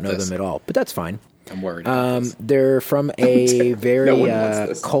worried don't about know this. them at all. But that's fine. I'm worried about this. They're from a very No one wants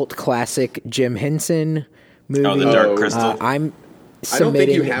this. cult classic Jim Henson movie. Oh, the Dark Crystal. I'm I don't think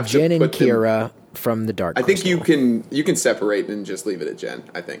you submitting have to Jen and put them- Kira from the Dark I think Crystal. you can separate and just leave it at Jen.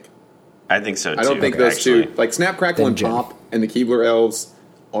 I think. I think so too. I don't think those two, like Snap, Crackle, Then and Jen. Pop, and the Keebler Elves,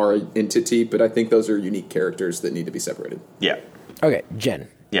 are an entity, but I think those are unique characters that need to be separated. Yeah. Okay, Jen.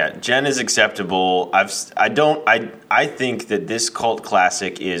 Yeah, Jen is acceptable. I think that this cult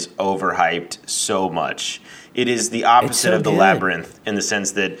classic is overhyped so much. It is the opposite so of The good. Labyrinth in the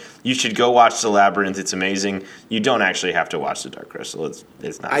sense that you should go watch The Labyrinth. It's amazing. You don't actually have to watch The Dark Crystal. It's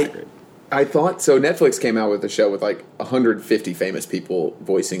not that great. I thought so. Netflix came out with a show with like 150 famous people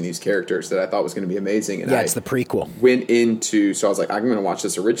voicing these characters that I thought was going to be amazing. And Yeah, I it's the prequel. went into, so I was like, I'm going to watch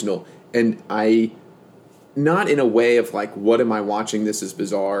this original, and I, not in a way of like, what am I watching? This is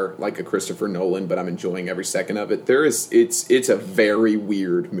bizarre, like a Christopher Nolan, but I'm enjoying every second of it. It's a very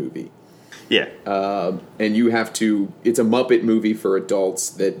weird movie. Yeah. And you have to, it's a Muppet movie for adults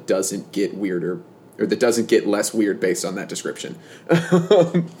that doesn't get weirder, or that doesn't get less weird based on that description.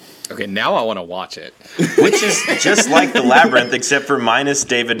 Okay, now I want to watch it. Which is just like The Labyrinth, except for minus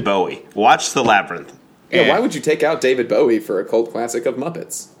David Bowie. Watch The Labyrinth. Yeah, why would you take out David Bowie for a cult classic of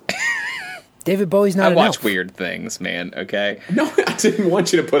Muppets? David Bowie's not I an watch elf. weird things, man. Okay. No, I didn't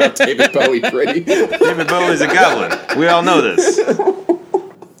want you to put out David Bowie pretty. David Bowie is a goblin. We all know this.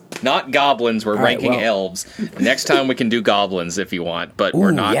 Not goblins. We're right, ranking well. elves. Next time we can do goblins if you want, but we're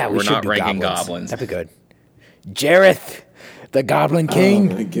Ooh, not. yeah, we we're should not do ranking goblins. That'd be good. Jareth, the Goblin Oh King.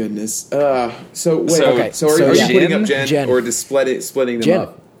 my goodness. So wait. Okay, So are so you yeah. putting up Jen, Jen. or just splitting them Jen.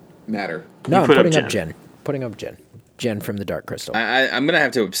 up matter? No, I'm put up putting up Jen. Jen. Putting up Jen. Jen from the Dark Crystal. I'm gonna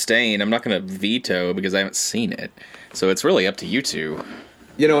have to abstain. I'm not gonna veto because I haven't seen it. So it's really up to you two.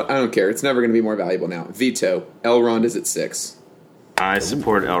 You know what? I don't care. It's never going to be more valuable now. Veto. Elrond is at 6. I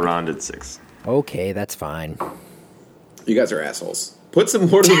support Elrond at 6. Okay, that's fine. You guys are assholes. Put some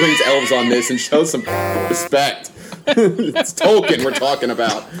Lord of the Rings elves on this and show some respect. It's Tolkien we're talking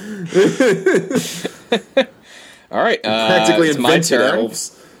about. All right, Practically it's my invented turn.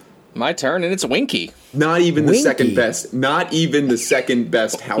 elves. My turn, and it's Winky. Not even the Winky. second best. Not even the second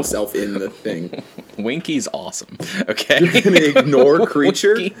best house elf in the thing. Winky's awesome. Okay. Gonna ignore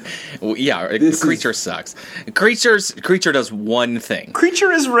creature. Winky- Well, yeah, This creature sucks. Creature does one thing.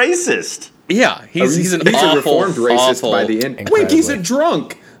 Creature is racist. Yeah, he's an a awful, reformed racist awful- by the end. Incredibly. Winky's a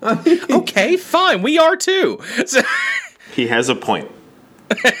drunk. I mean, Okay, fine. We are too. So, He has a point.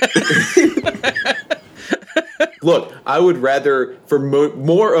 look, I would rather, for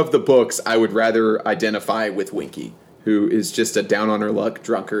more of the books, I would rather identify with Winky, who is just a down on her luck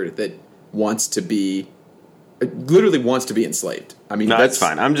drunkard that wants to be, literally wants to be enslaved. I mean, No, that's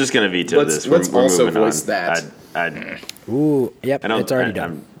fine. I'm just going to veto let's- this. let's We're also moving voice on. that. Ooh, yep, I don't. it's already I-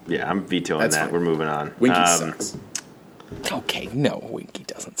 done. I'm vetoing That's that. fine. We're moving on. Winky sucks. okay, no, Winky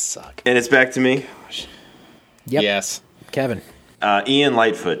doesn't suck. And it's back to me. Yep. Yes. Kevin. Ian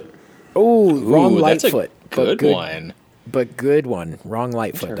Lightfoot. Ooh, wrong Ooh, that's a Lightfoot. good one. But good one. Wrong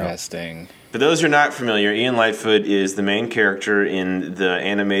Lightfoot, though. Interesting. For those who are not familiar, Ian Lightfoot is the main character in the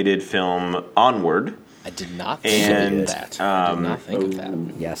animated film Onward. I did not think And, of that. I did not think of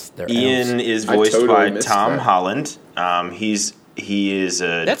that. Yes, they're Ian elves. is I voiced totally by missed Tom that. Holland. He is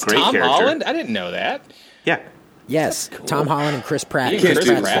a That's great Tom character. Holland? I didn't know that. Yeah. Yes, Tom Holland and Chris Pratt. You Can't Chris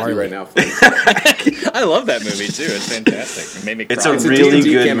do Pratt's this to you Barley. right now. I love that movie too. It's fantastic. It made me cry. It's a It's a really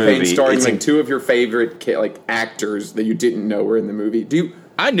D&D good campaign movie. starring It's like a- two of your favorite actors that you didn't know were in the movie. Do you?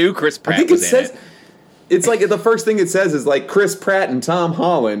 I knew Chris I Pratt think it was in says it. it's like the first thing it says is like Chris Pratt and Tom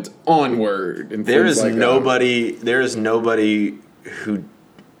Holland onward. And There things is like that. nobody who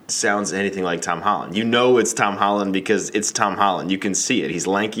sounds anything like Tom Holland. You know it's Tom Holland because it's Tom Holland. You can see it. He's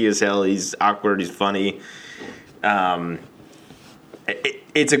lanky as hell. He's awkward. He's funny.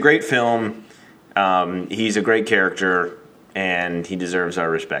 It's a great film. He's a great character, and he deserves our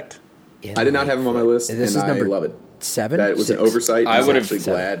respect. I did not have him on my list, This and is I number love it. 7? That was an 6? oversight. I I'm would've- actually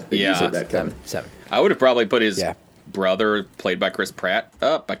glad that Yeah. you said that, Kevin. 7. I would have probably put his Yeah. brother, played by Chris Pratt,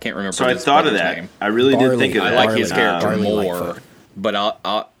 up. I can't remember. So I his thought of brother's that. name. I really Barley. did think of I that. like his character Barley more, Lightfoot. but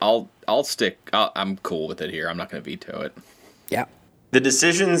I'll stick. I'm cool with it here. I'm not going to veto it. Yeah. The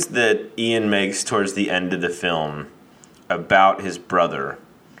decisions that Ian makes towards the end of the film about his brother,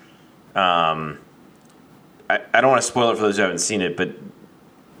 I I don't want to spoil it for those who haven't seen it, but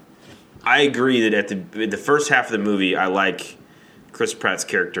I agree that at the first half of the movie, I like Chris Pratt's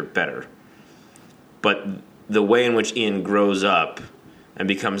character better. But the way in which Ian grows up and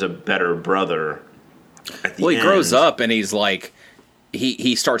becomes a better brother at the end... he grows up and he's like...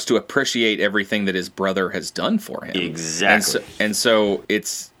 He starts to appreciate everything that his brother has done for him. Exactly. And so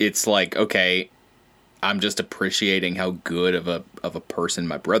it's like, okay, I'm just appreciating how good of a person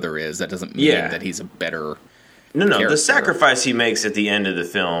my brother is. That doesn't mean that he's a better character. The sacrifice he makes at the end of the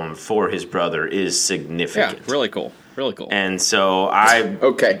film for his brother is significant. Yeah, really cool. Really cool. And so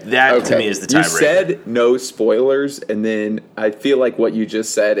to me is the tiebreaker. You said no spoilers, and then I feel like what you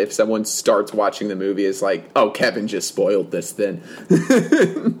just said, if someone starts watching the movie, is like, oh, Kevin just spoiled this then.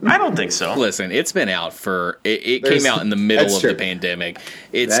 I don't think so. Listen, it's been out it came out in the middle of the pandemic.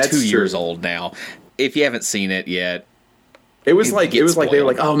 It's 2 years old now. If you haven't seen it yet, It was like they were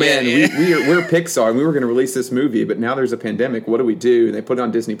like, oh man, Yeah. we're Pixar and we were going to release this movie, but now there's a pandemic. What do we do? And they put it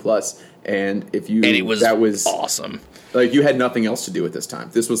on Disney Plus, and that was awesome. Like you had nothing else to do at this time.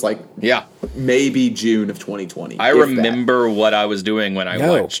 This was like maybe June of 2020. I remember what I was doing when I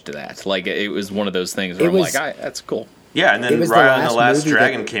watched that. Like it was one of those things where that's cool. Yeah, and then Raya and the Last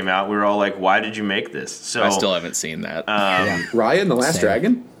Dragon came out. We were all like, why did you make this? So I still haven't seen that. Raya and the Last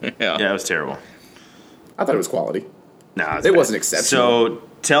Dragon? Yeah, it was terrible. I thought it was quality. No, it wasn't exceptional. So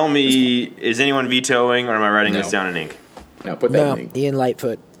tell me, is anyone vetoing, or am I writing this down in ink? No, put that in ink. Ian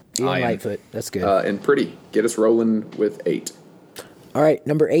Lightfoot. That's good. And Pretty. Get us rolling with 8. All right,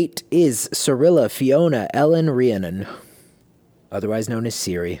 number 8 is Cirilla Fiona Ellen Rhiannon, otherwise known as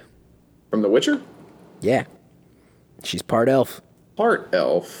Ciri. From The Witcher? Yeah. She's part elf. Part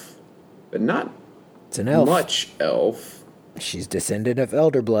elf, but not it's an elf. Much elf. She's descendant of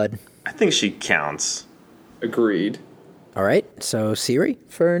elder blood. I think she counts. Agreed. All right, so Ciri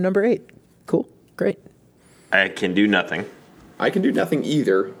for number 8. Cool, great. I can do nothing. I can do nothing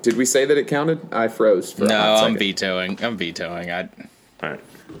either. Did we say that it counted? I froze for a hot I'm second. vetoing. All right.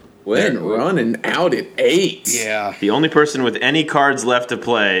 When running out at 8. Yeah. The only person with any cards left to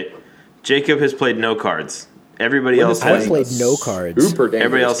play, Jacob has played no cards. Everybody else I've played no cards. Super dangerous.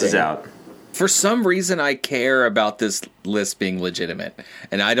 Everybody else is game. out. For some reason, I care about this list being legitimate,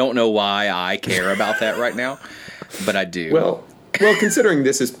 and I don't know why I care about that right now, but I do. Well, considering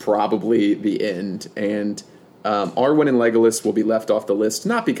this is probably the end, and Arwen and Legolas will be left off the list,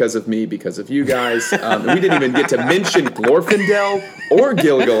 not because of me, because of you guys. We didn't even get to mention Glorfindel or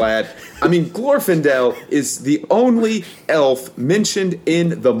Gil-galad. I mean, Glorfindel is the only elf mentioned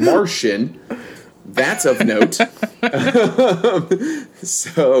in The Martian. That's of note.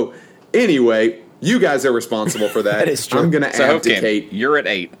 So, anyway, you guys are responsible for that. That is true. I'm going to abdicate. Okay, you're at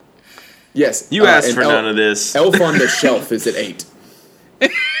 8. Yes. You asked and for none of this. Elf on the Shelf is at 8.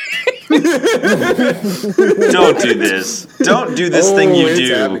 Don't do this. Don't do this thing you it's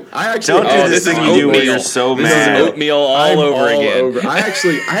do. happening. I actually Don't do this thing you do when you're so mad. Oatmeal all over again.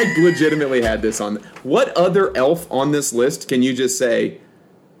 I legitimately had this on. What other elf on this list can you just say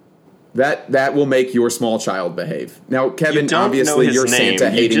that will make your small child behave? Now, Kevin, You don't obviously know his your name.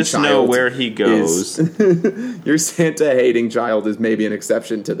 Santa-hating You just child know where he goes. Your Santa-hating child is maybe an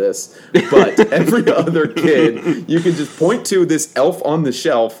exception to this, but every other kid, you can just point to this elf on the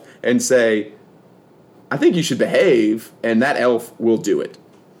shelf and say, I think you should behave, and that elf will do it.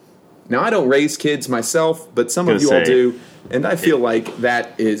 Now, I don't raise kids myself, but some of you all do, and I feel like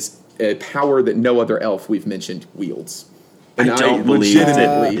that is a power that no other elf we've mentioned wields. And I don't believe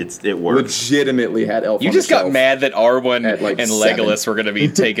legitimately, it works. Legitimately had elf. You on just the got shelf. mad that Arwen At, like, and 7. Legolas were going to be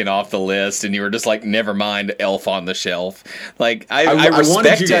taken off the list, and you were just like, never mind, Elf on the Shelf. Like, I respect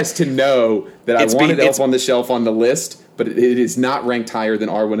wanted you it. guys to know that I wanted Elf on the Shelf on the list, but it is not ranked higher than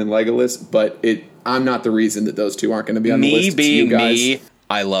Arwen and Legolas. But I'm not the reason that those two aren't going to be on the list. Me It's being you guys. me,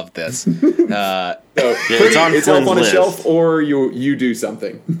 I love this. So, it's on it's Flynn's Elf on a list. Shelf, or you do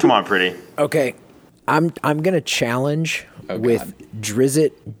something. Come on, Pretty. Okay, I'm gonna challenge with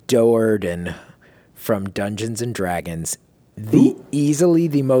Drizzt Do'Urden from Dungeons and Dragons. Easily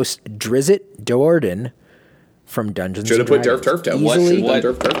the most Drizzt Do'Urden from Dungeons Should and have put Dragons. Durf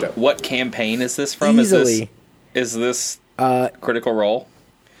Turfto. Easily, What campaign is this from? Easily. Is this Critical Role?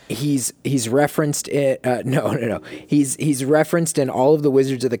 He's referenced in no. He's referenced in all of the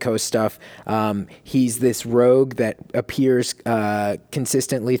Wizards of the Coast stuff. He's this rogue that appears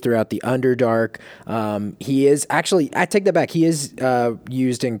consistently throughout the Underdark. He is actually, I take that back. He is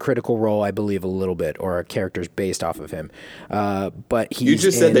used in Critical Role, I believe, a little bit, or characters based off of him. But he's You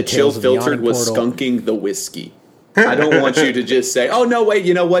just said in that Chill Tales of the Filtered Yawning was Portal. skunking the whiskey. I don't want you to just say, "Oh no, wait,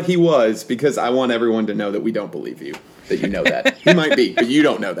 you know what he was," because I want everyone to know that we don't believe you. that you know that. He might be, but you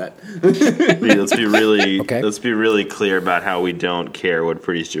don't know that. Let's be really Okay. let's be really clear about how we don't care what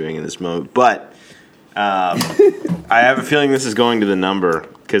Pretty's doing in this moment. But I have a feeling this is going to the number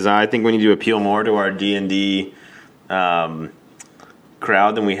because I think we need to appeal more to our D&D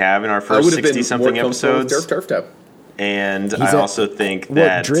crowd than we have in our I first would have been 60-something more comfortable with episodes. Turf Toe. And I also think Well,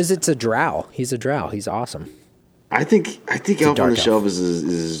 that Drizzt's a drow. He's a drow. He's awesome. I think Elf on dark the Shelf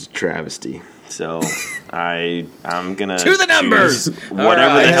is travesty. So I'm gonna To the numbers! choose whatever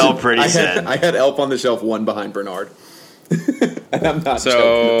All the right. hell Pretty said. I had Elf on the Shelf one behind Bernard. And I'm not joking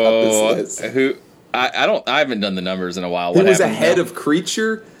So about this list. who? I haven't done the numbers in a while. It What was happened ahead now? of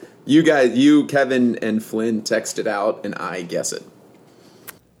Creature. You, Kevin, and Flynn texted out, and I guess it.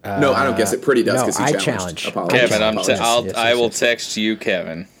 No, I don't guess it. Pretty does no, because he I challenged. challenge. Apologies. Kevin. Apologies. I will yes. text you,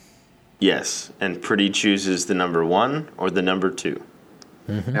 Kevin. Yes, and Pretty chooses the number 1 or the number 2.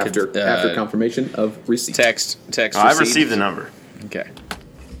 after confirmation of receipt. Text. I've received the number. Okay.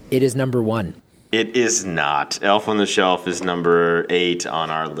 It is number 1. It is not. Elf on the Shelf is number 8 on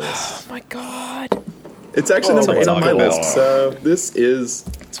our list. My God. It's actually number 8 on my talking list. about. So this is.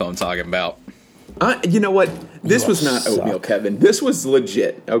 That's what I'm talking about. You know what? This was not oatmeal, Kevin. This was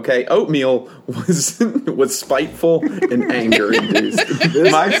legit. Okay, oatmeal was spiteful and anger induced.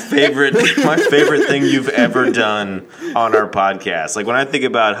 My favorite thing you've ever done on our podcast. Like when I think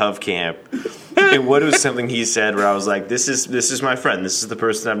about Huff Camp, and what was something he said where I was like, this is my friend. This is the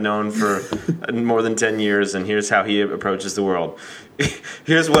person I've known for more than 10 years, and here's how he approaches the world.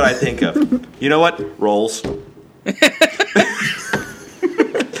 Here's what I think of. You know what? Rolls.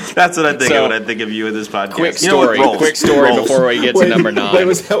 That's what I think of when I think of you in this podcast. Quick You know what? story. Rolls. Quick story Rolls. before we get to number 9. Wait,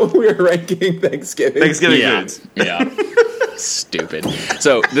 was that when we were ranking Thanksgiving? Thanksgiving Yeah. foods. Yeah. Stupid.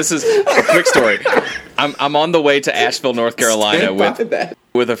 So this is a quick story. I'm on the way to Asheville, North Carolina Stand by with that.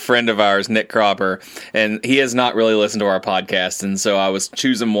 with a friend of ours, Nick Cropper, and he has not really listened to our podcast, and so I was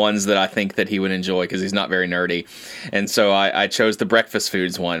choosing ones that I think that he would enjoy because he's not very nerdy, and so I chose the breakfast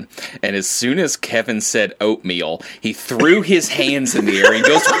foods one, and as soon as Kevin said oatmeal, he threw his hands in the air and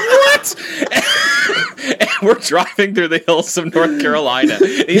goes, "What?" And we're driving through the hills of North Carolina.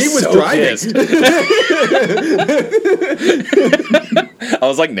 He's He was so driving. pissed. I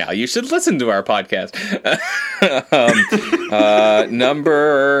was like, now you should listen to our podcast.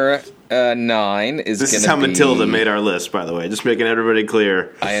 Number 9 is This is gonna how be, Matilda made our list, by the way. Just making everybody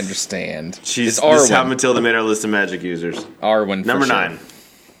clear. I understand. This It's is how Arwen. Matilda made our list of magic users. Arwen for Number sure. 9.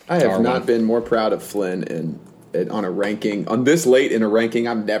 I have Darwin. not been more proud of Flynn on a ranking. On this late in a ranking,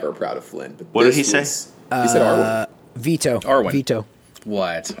 I'm never proud of Flynn. But What did this he say? was- He said Arwen. Veto. Arwen. Veto.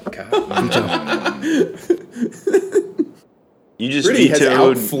 What? God. You just Pretty has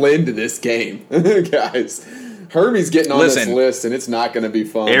vetoed. out-Flynned this game, guys. Herbie's getting on this Listen. list, and it's not going to be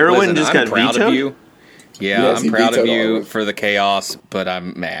fun. Arwen Listen, just I'm got proud vetoed? of you. Yeah, Yes, he I'm proud of vetoed you Arwen. for the chaos, but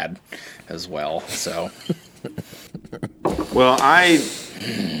I'm mad as well. So Well,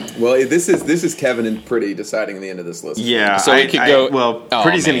 Well, this is Kevin and Pretty deciding the end of this list. yeah. So we could go- Well, Oh,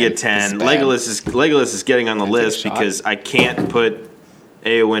 Pretty's gonna man, get 10. this is bad. Legolas is getting on the list shot. because I can't put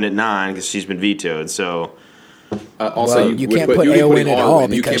Eowyn at 9 because she's been vetoed. So Also, Well, you can't put Eowyn at all You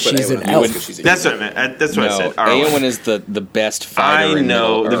because can't put she's Eowyn an on the elf. list 'cause she's a that's human. what I meant. That's what I no, said. Eowyn is the best fighter. I in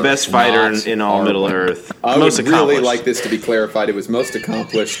know Middle the best Earth, fighter not in all Middle Arwen. Earth. I Most would really accomplished. like this to be clarified. It was most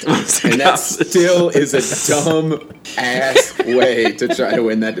accomplished, Most and that accomplished. still is a dumb ass way to try to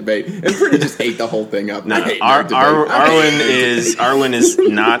win that debate. And Pretty just ate the whole thing up. No, I hate no debate. I hate Arwen is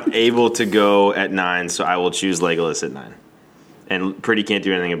not able to go at 9, so I will choose Legolas at 9. And Pretty can't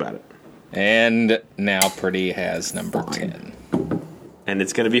do anything about it. And now Pretty has number 10. And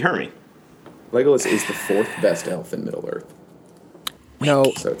it's going to be Hermie. Legolas is the 4th best elf in Middle Earth.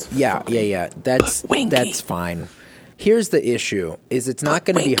 No, So it's yeah. That's fine. Here's the issue: is it's not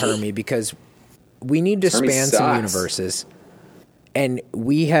going to be Hermie because we need to Hermie span some sucks. universes, and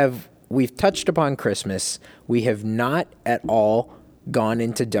we've touched upon Christmas. We have not at all gone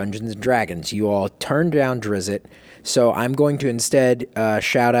into Dungeons and Dragons. You all turned down Drizzit, so I'm going to instead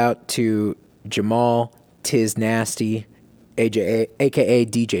shout out to Jamal Tiz Nasty, aka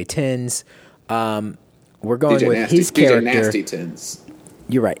DJ Tins. We're going DJ with Nasty, his DJ character. Nasty Tins.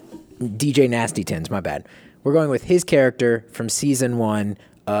 You're right. DJ Nasty Tins, my bad. We're going with his character from season 1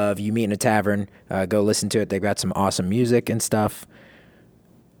 of You Meet in a Tavern. Go listen to it. They've got some awesome music and stuff.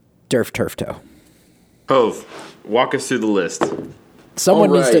 Durf Turf Toe. Hove, walk us through the list. Someone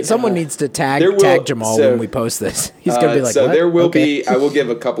All right. needs to tag There will- tag Jamal so- when we post this. He's gonna be like, so what? there will Okay. be. I will give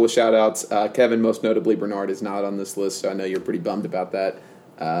a couple of shout outs. Kevin, most notably Bernard, is not on this list, so I know you're pretty bummed about that.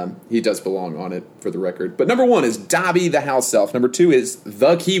 He does belong on it, for the record. But number 1 is Dobby the House Elf. Number 2 is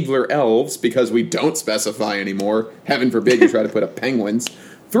the Keebler Elves, because we don't specify anymore. Heaven forbid you try to put up penguins.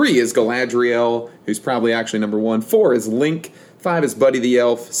 3 is Galadriel, who's probably actually number 1. 4 is Link. 5 is Buddy the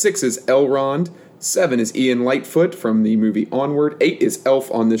Elf. 6 is Elrond. 7 is Ian Lightfoot from the movie Onward. 8 is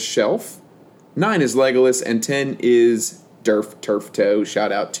Elf on the Shelf. 9 is Legolas. And 10 is Durf Turf Toe.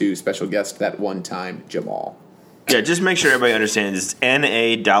 Shout out to special guest that one time, Jamal. Yeah, just make sure everybody understands it's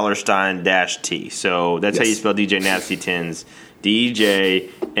NA $T. So that's how you spell DJ Nasty Tins. DJ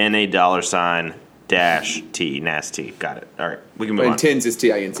NA $T. Nasty. Got it. All right, we can move on. And Tins is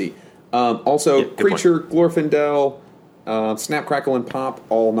TINC. Also, Yeah, good Creature, Glorfindel, Snap, Crackle, and Pop,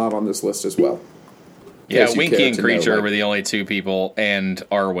 all not on this list as well. Yeah, case you Winky care and to know, Creature like- were the only 2 people, and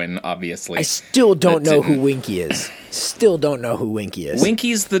Arwen, obviously. I still don't That know who didn't- Winky is. Still don't know who Winky is.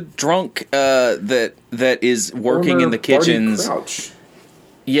 Winky's the drunk that is working Former in the kitchens. Barty Crouch.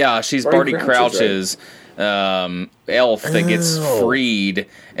 Yeah, she's Barty Barty Crouch's, Crouch's elf that gets freed,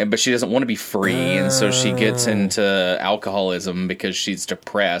 but she doesn't want to be free, and so she gets into alcoholism because she's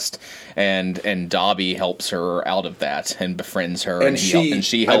depressed, and Dobby helps her out of that and befriends her, And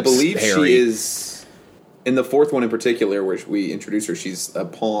she helps I believe Harry. she is, in the 4th one in particular, where we introduce her, she's a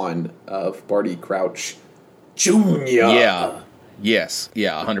pawn of Barty Crouch Jr. Yeah. Yes.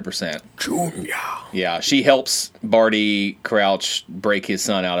 Yeah, 100%. Junior. Yeah, she helps Barty Crouch break his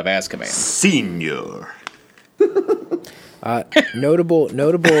son out of Azkaban. Senior. Notable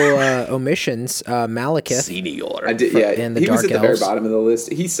omissions. Malekith. Senior. I did, and the he was Dark at the very Elves. bottom of the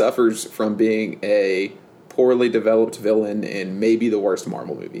list. He suffers from being a poorly developed villain in maybe the worst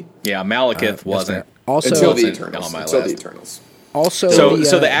Marvel movie. Yeah, Malekith wasn't. Also, Until the wasn't Eternals. on my Until the list. Eternals. also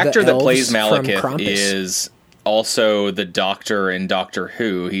So the actor that plays elves from Malekith Krampus. is also the Doctor in Doctor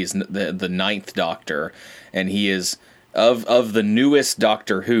Who. He's the ninth Doctor, and he is of the newest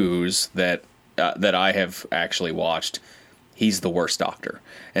Doctor Who's that I have actually watched. He's the worst Doctor,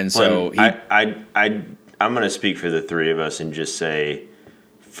 and so I'm going to speak for the 3 of us and just say,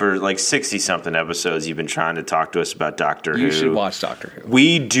 for like 60-something episodes, you've been trying to talk to us about Doctor Who. you should watch Doctor Who.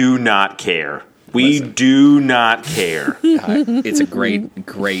 We do not care. We do not care. It's a great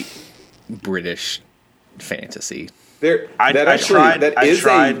British fantasy. I That tried- is I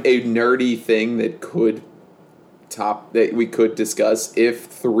tried- a nerdy thing that we could discuss if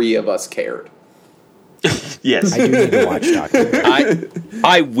 3 of us cared. Yes. I do need to watch Doctor Who.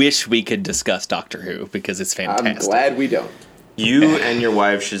 I wish we could discuss Doctor Who because it's fantastic. I'm glad we don't. You and your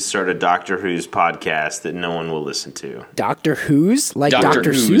wife should start a Doctor Who's podcast that no one will listen to. Doctor Who's? Like Doctor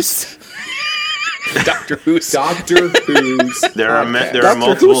Dr. Who's. Seuss? Doctor Who's. Doctor Who's There are podcast.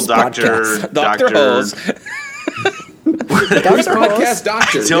 multiple Who's Doctor podcast. Doctor Who's. Who's podcast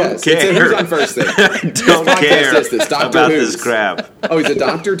Doctor? Don't Yes. care. It's a Who's on First thing. Don't podcast care is this? Doctor about Who's. this crap. Oh, he's a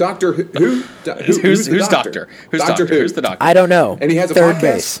doctor? Doctor who? Who's Who's the Doctor? Who's Doctor Doctor? Who? Who's the Doctor? I don't know. And he has a Third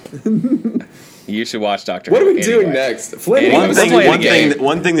podcast? base. You should watch Doctor What Who. are we doing anyway. next? Flynn, Anyway, what was let's play a game.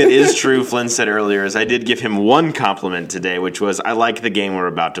 One thing that is true, Flynn said earlier, is I did give him one compliment today, which was, I like the game we're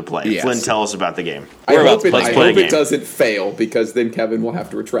about to play. Yes. Flynn, tell us about the game. I We're about hope, to it, play- I let's play a hope it game. doesn't fail, because then Kevin will have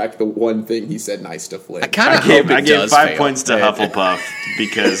to retract the one thing he said nice to Flynn. I kind of I hope it gave does 5 fail. points to Hufflepuff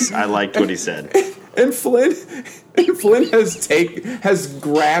because I liked what he said. And Flynn has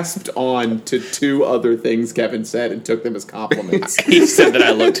grasped on to 2 other things Kevin said and took them as compliments. He said that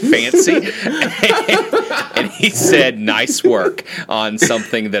I looked fancy, and he said nice work on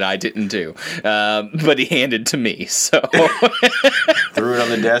something that I didn't do. But he handed to me, so Threw it on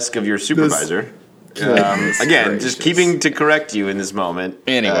the desk of your supervisor. Goodness Again, gracious. just keeping to correct you in this moment.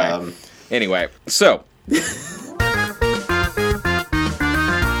 anyway, so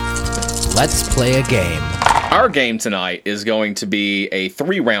Let's play a game. our game tonight is going to be a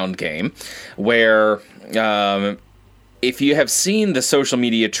 3-round game where if you have seen the social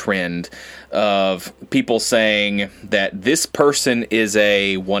media trend of people saying that this person is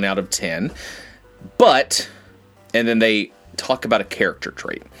a 1 out of 10, and then they talk about a character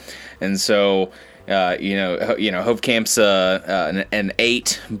trait. And so, Hovkamp's an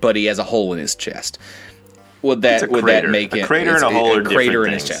 8, but he has a hole in his chest. Would that crater. make A it crater and a hole are crater different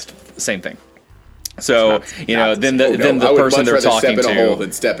in his things. chest? Same thing. So then the Oh, no, then I the would person much they're rather talking step in a hole to,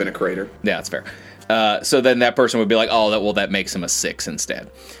 than step in a crater. yeah, that's fair. So then that person would be like, that makes him a 6 instead.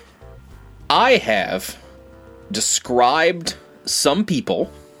 I have described some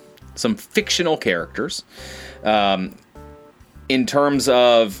people, some fictional characters, in terms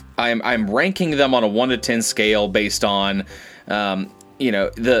of I'm ranking them on a 1 to 10 scale based on,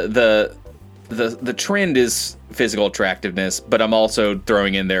 the trend is physical attractiveness, but I'm also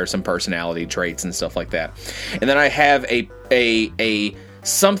throwing in there some personality traits and stuff like that. And then I have a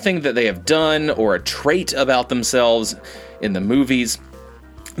something that they have done or a trait about themselves in the movies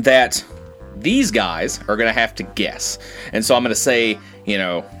that these guys are going to have to guess. And so I'm going to say,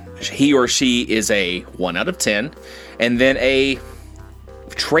 he or she is a 1 out of 10, and then a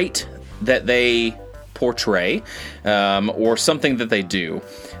trait that they portray, or something that they do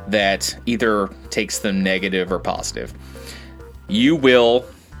that either takes them negative or positive. You will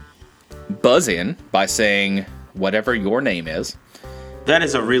buzz in by saying whatever your name is. That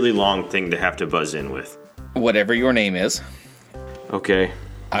is a really long thing to have to buzz in with. Whatever your name is. Okay.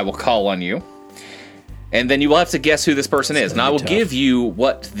 I will call on you. And then you will have to guess who this person is. And I will give you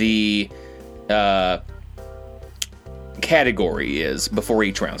what the category is before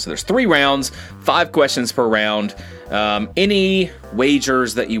each round. So there's 3 rounds, 5 questions per round. Any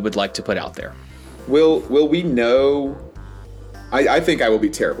wagers that you would like to put out there? Will we know? I think I will be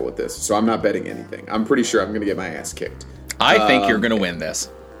terrible at this, so I'm not betting anything. I'm pretty sure I'm going to get my ass kicked. I think you're going to win this,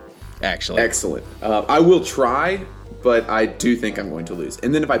 actually. Excellent. I will try, but I do think I'm going to lose.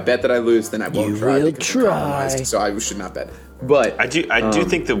 And then if I bet that I lose, then I won't try. will because I'm compromised, so I should not bet. But I do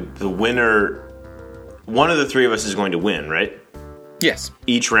think the winner, one of the 3 of us is going to win, right? Yes.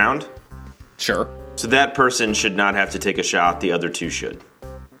 Each round? Sure. So that person should not have to take a shot, the other 2 should.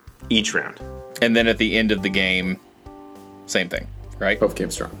 Each round. And then at the end of the game, same thing, right? both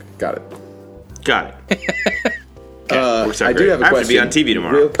came strong. Got it. Got it. Works out I great. do have a I have question. to be on TV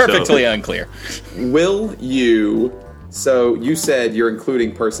tomorrow. Perfectly unclear. Will you? So you said you're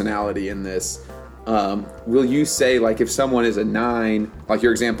including personality in this. Will you say, like, if someone is a 9, like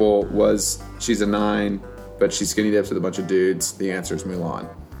your example was she's a 9, but she skinny dips with a bunch of dudes, the answer is Mulan.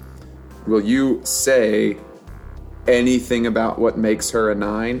 Will you say anything about what makes her a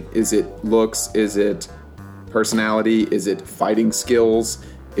 9? Is it looks? Is it personality? Is it fighting skills?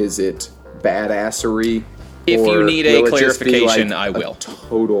 Is it badassery? If you Or need a will it just be, clarification, like, I a will.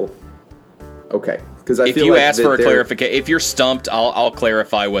 Total. Okay. Because I If feel you like ask that for a there- clarification, if you're stumped, I'll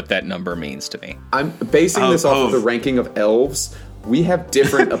clarify what that number means to me. I'm basing this off of Hove. the ranking of elves. We have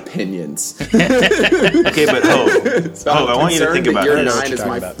different opinions. Okay, but Hove, So Hove, I want you to think about your this. 9 is talking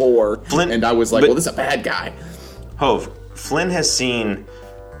my about. 4, Flynn- and I was like, but- well, this is a bad guy. Hove, Flynn has seen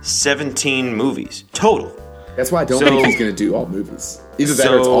 17 movies total. That's why I don't So- think he's going to do all movies. Either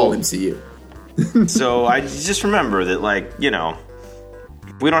that or it's So- all MCU. So I just remember that, like, we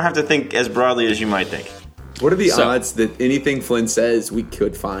don't have to think as broadly as you might think. What are the So- odds that anything Flynn says we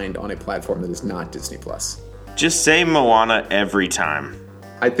could find on a platform that is not Disney Plus? Just say Moana every time.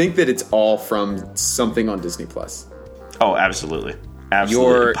 I think that it's all from something on Disney Plus. Oh, absolutely.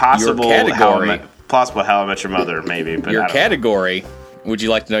 Absolutely. Your possible category- possible How I Met Your Mother, maybe. But Your I don't know. category, would you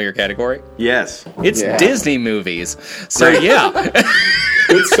like to know your category? Yes. It's Yeah. Disney movies. So Great. yeah.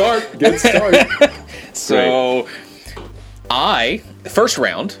 Good start. Good start. So first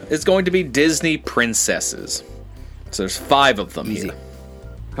round is going to be Disney princesses. So there's 5 of them Easy. here.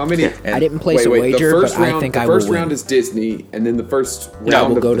 How many? I didn't place a wager, but I think I will The first round win. is Disney, and then the first No, round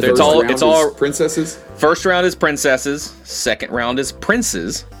we'll of go the to the first first round it's all- is princesses. First round is princesses. Second round is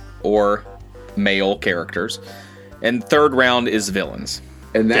princes or male characters. And third round is villains.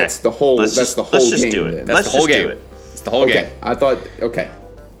 And that's Okay. the whole. Let's That's just- the whole let's just game. do it. then. That's Let's the whole just game. do it. It's the whole Okay, game. I thought. Okay,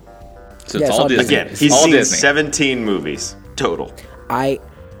 So Yeah, it's it's all all Disney. Disney. Again, he's all seen Disney. 17 movies total. I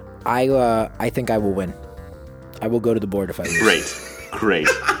think I will win. I will go to the board if I lose. Great.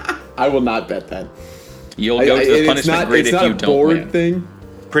 I will not bet that. You'll go to the it's punishment not, grid it's if not you a don't board win. thing.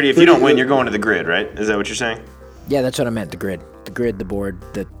 Pretty, if you don't win, you're going to the grid, right? Is that what you're saying? Yeah, that's what I meant. The grid, the board,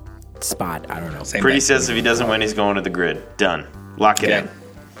 the spot. I don't know. Same Pretty thing. says if he doesn't win, he's going to the grid. Done. Lock it Okay. in.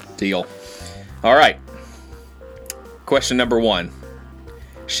 Deal. All right. Question number 1.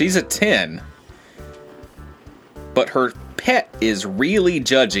 She's a 10, but her pet is really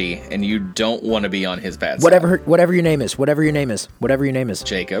judgy, and you don't want to be on his bad side. Whatever your name is. Whatever your name is.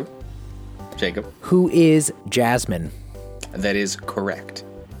 Jacob. Who is Jasmine? That is correct.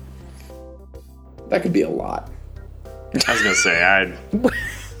 That could be a lot. I was going to say,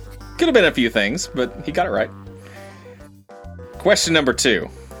 Could have been a few things, but he got it right. Question number 2.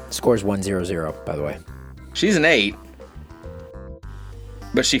 Score's 1-0-0, by the way. She's an 8,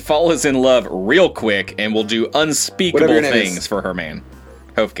 but she falls in love real quick and will do unspeakable Whatever your name things is. for her man.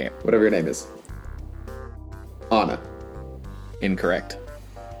 Hofkamp. Whatever your name is. Anna. Incorrect.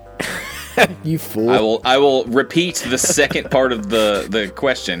 You fool. I will repeat the second part of the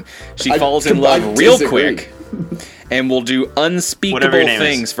question. She I falls in disagree. love real quick and will do unspeakable Whatever your name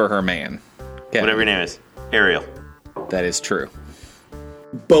things is. for her man. Okay. whatever your name is. Ariel. That is true.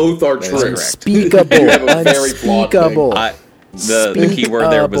 Both are is true. correct. Unspeakable. You have a very flawed thing. Unspeakable. The key word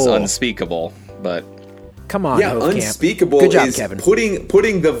there was Speakable. unspeakable, but Come on, Yeah, Hove unspeakable Camp. Good job, is Kevin.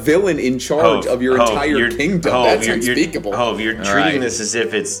 putting the villain in charge of your entire kingdom. That's unspeakable. You're treating this as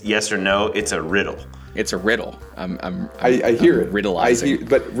if it's yes or no. It's a riddle. It's a riddle. I hear it. Riddleizing.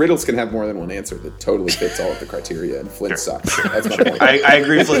 But riddles can have more than one answer that totally fits all of the criteria, and Flint sucks. That's my point. I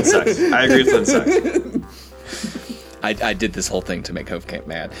agree. Flint sucks. I did this whole thing to make Hove Camp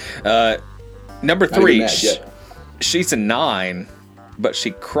mad. Number 3. Mad yet. She's a 9, but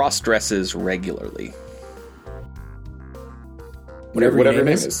she cross-dresses regularly. Whatever your name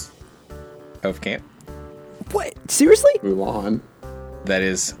is. Hove Camp. What? Seriously? Mulan. That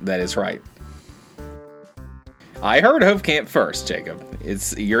is right. I heard Hove Camp first, Jacob.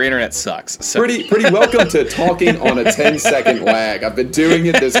 Your internet sucks. So. Pretty welcome to talking on a 10-second lag. I've been doing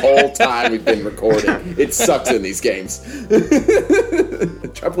it this whole time we've been recording. It sucks in these games.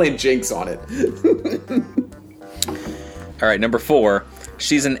 Try playing Jinx on it. All right, number 4.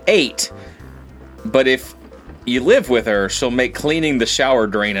 She's an 8, but if you live with her, she'll make cleaning the shower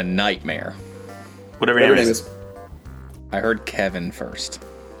drain a nightmare. Whatever your name is. I heard Kevin first.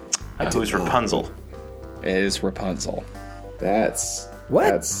 Who's Rapunzel? It is Rapunzel. That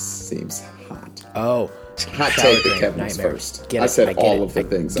seems hot. Oh. Hot take that Kevin's first. I said all of the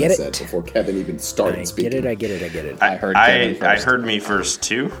things I said before Kevin even started speaking. I get it. I heard Kevin first. I heard me first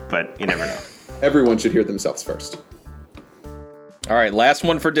too, but you never know. Everyone should hear themselves first. All right, last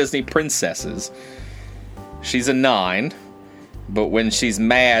one for Disney princesses. She's a 9, but when she's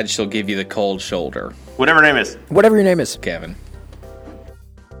mad, she'll give you the cold shoulder. Whatever your name is. Kevin.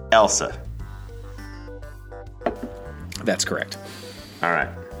 Elsa. That's correct. All right.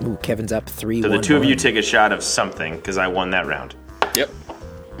 Ooh, Kevin's up 3-1. So the two of you take a shot of something because I won that round. Yep.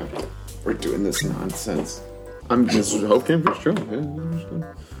 We're doing this nonsense. This is Hove Camp for sure.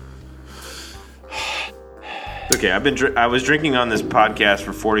 Okay, I was drinking on this podcast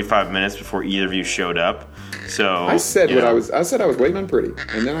for 45 minutes before either of you showed up. So I said I said I was waiting on Pretty,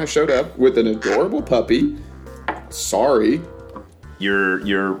 and then I showed up with an adorable puppy. Sorry.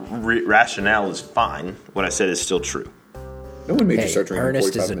 Your rationale is fine. What I said is still true. No one made you start drinking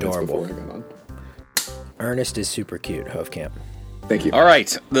Ernest 45 is minutes adorable. before I got on. Ernest is super cute, Hove Camp. Thank you. All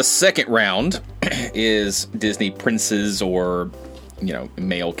right, the second round is Disney princes or,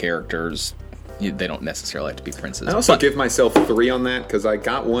 male characters. They don't necessarily have to be princes. I also give myself 3 on that because I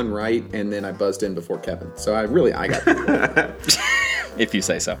got one right and then I buzzed in before Kevin. So I got 3 right. If you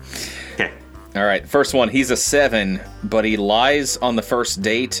say so. Okay. All right, first one. He's a 7, but he lies on the first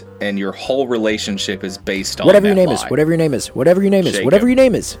date, and your whole relationship is based on Whatever that your name lie. is. Whatever your name is. Whatever your name is. Jacob. Whatever your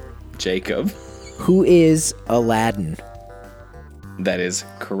name is. Jacob. Who is Aladdin? That is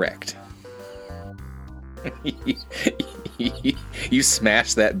correct. You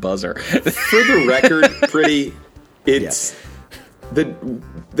smashed that buzzer. For the record, Pretty, it's the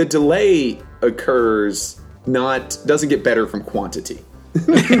delay occurs doesn't get better from quantity.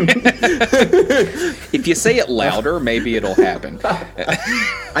 If you say it louder, maybe it'll happen.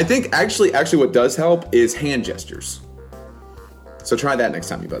 I think actually what does help is hand gestures. So try that next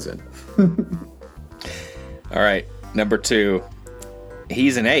time you buzz in. All right, number 2.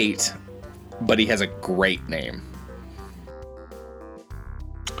 He's an 8, but he has a great name.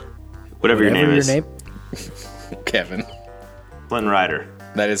 Whatever your name is. Kevin. Flynn Rider.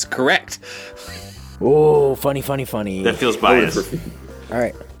 That is correct. Oh, funny. That feels biased. All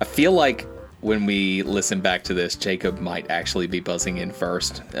right. I feel like when we listen back to this, Jacob might actually be buzzing in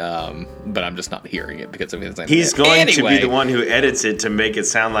first, but I'm just not hearing it because of his name. He's going to be the one who edits it to make it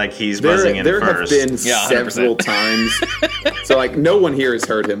sound like he's buzzing in first. There have been several times. So, no one here has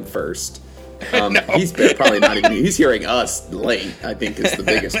heard him first. No. He's probably not even. He's hearing us late, I think, is the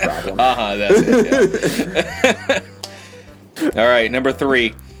biggest problem. That's it. Yeah. All right, number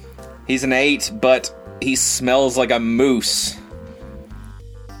 3. He's an 8, but he smells like a moose.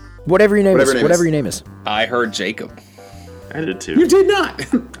 Whatever your name is. I heard Jacob. I did too. You did not.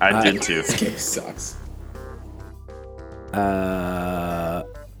 I did too. This game sucks.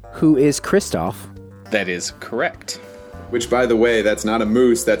 Who is Kristoff? That is correct. Which, by the way, that's not a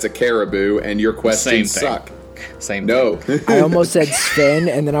moose, that's a caribou, and your questions suck. Same No. I almost said Sven,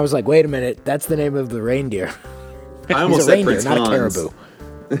 and then I was like, wait a minute, that's the name of the reindeer. I almost He's a said reindeer, Prince not Hans. a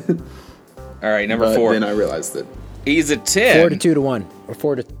caribou. All right, number But 4. then I realized that. He's a 10. 4-2-1. Or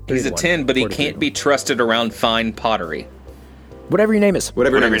 4-3. He's a 10, but he can't be trusted around fine pottery. Whatever your name is.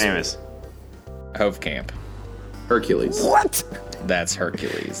 Whatever your name is. Hove Camp. Hercules. What? That's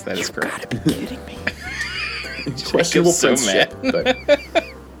Hercules. That is correct. Gotta be kidding me. Questionable so friendship, but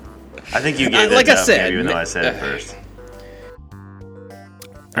I think you gave like that I up, said, even though I said it first. All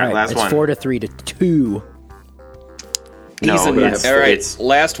right, All right, last it's one. 4-3-2. No, He's it's, all right. it's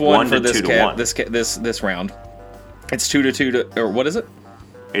Last one 1 for to this 2 to 1. this round. It's 2-2 or what is it?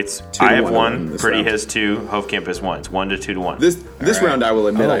 It's 2 to I have 1 1, this Pretty round. has 2, Hofkamp has 1. It's 1 to 2 to 1. This round, I will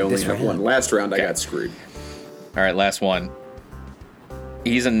admit, Oh, I only this have round. one. Last round, Okay. I got screwed. All right, last one.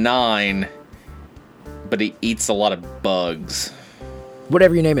 He's a 9, but he eats a lot of bugs.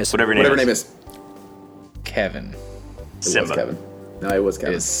 Whatever your name is. Whatever Whatever your name name is. Kevin It Simba. was Kevin. No, it was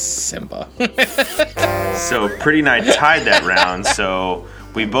Kevin. is Simba. So Pretty and I tied that round, so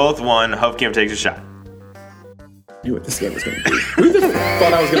we both won. Hofkamp takes a shot. I knew what this game was going to be. Who the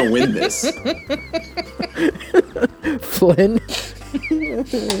thought I was going to win this? Flynn.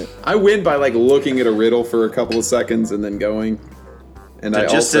 I win by like looking at a riddle for a couple of seconds and then going. And I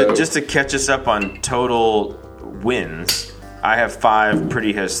Just also to catch us up on total wins, I have 5,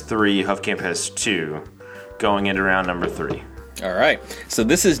 Pretty has 3, Hofkamp has 2, going into round number 3. All right. So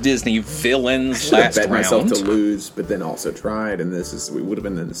this is Disney villains should have last bet myself round. to lose, but then also tried. And we would have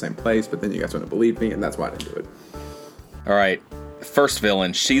been in the same place, but then you guys wouldn't have believed me, and that's why I didn't do it. All right. First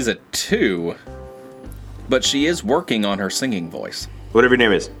villain, she's a 2, but she is working on her singing voice. Whatever your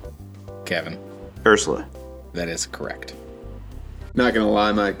name is. Kevin, Ursula. that is correct. Not gonna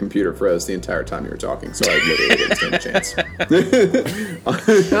lie, my computer froze the entire time you were talking, so I literally didn't stand a chance.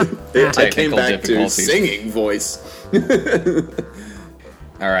 I came Technical back to difficulties. singing voice.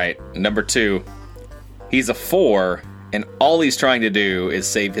 All right. Number 2, he's a 4, and all he's trying to do is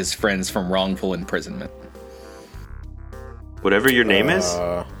save his friends from wrongful imprisonment. Whatever your name is.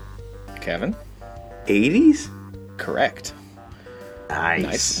 Kevin, 80s? correct.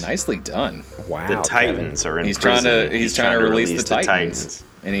 Nice. Nicely done. Wow. The Titans are in He's prison. trying to release the Titans,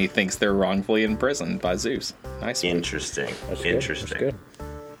 and he thinks they're wrongfully imprisoned by Zeus. Nice. one. Interesting. That's Interesting. good.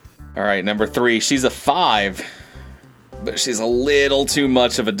 All right, number 3. She's a 5, but she's a little too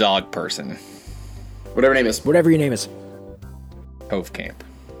much of a dog person. Whatever her name is. Whatever your name is. Hofkamp.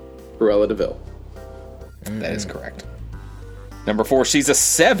 Cruella DeVille. That is correct. Number 4. She's a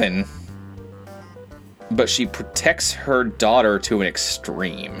 7, but she protects her daughter to an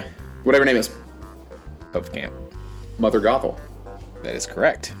extreme. Whatever her name is. Hofkamp. Mother Gothel. That is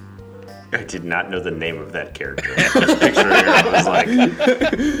correct. I did not know the name of that character. Just picturing her, I was like,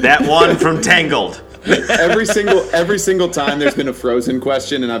 that one from Tangled. Every single time there's been a Frozen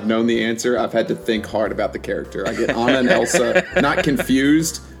question and I've known the answer, I've had to think hard about the character. I get Anna and Elsa not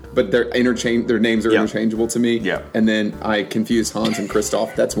confused, but their names are Yeah. interchangeable to me. Yeah. And then I confuse Hans and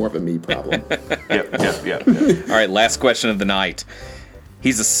Kristoff. That's more of a me problem. Yep. All right, last question of the night.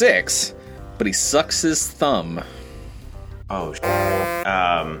 He's a 6, but he sucks his thumb. Oh,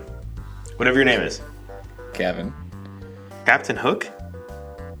 whatever your name is. Kevin. Captain Hook?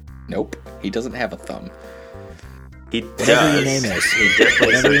 Nope. He doesn't have a thumb. He Whatever does. your name is. He definitely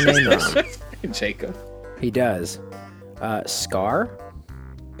Whatever your sucks name his is. thumb. Jacob. He does. Scar?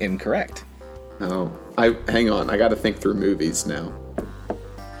 Incorrect. Oh, hang on. I got to think through movies now.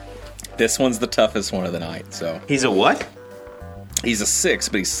 This one's the toughest one of the night, so. He's a what? He's a 6,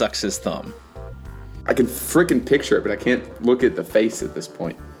 but he sucks his thumb. I can frickin' picture it, but I can't look at the face at this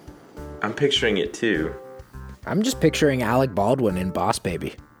point. I'm picturing it too. I'm just picturing Alec Baldwin in Boss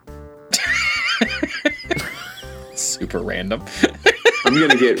Baby. Super random. I'm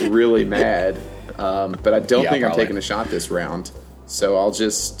gonna get really mad, but I don't Yeah, think I'm probably. taking a shot this round. So I'll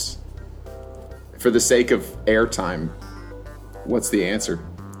just, for the sake of airtime, what's the answer?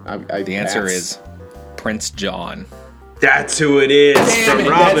 The answer is Prince John. That's who it is from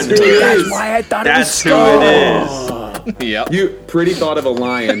Robin that's who it Hood. is. Why I thought That's it was who Scar. it is. Yep. You pretty thought of a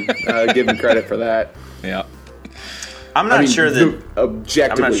lion. Give him credit for that. Yep. I'm not sure that.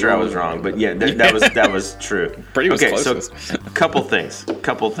 Objectively, I'm not sure I was wrong, but yeah, that was true. Pretty was okay. closest. So, couple things.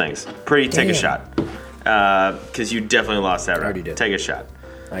 Pretty, take a Damn. shot, because you definitely lost that already round. did. Take a shot.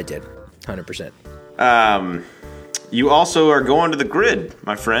 I did. 100%. You also are going to the grid,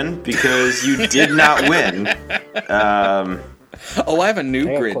 my friend, because you did not win. Oh, I have a new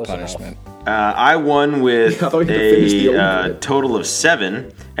got grid close enough. punishment. I won with I thought you had to finish the old a grid. total of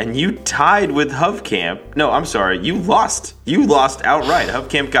 7, and you tied with Hofkamp. No, I'm sorry, you lost. You lost outright.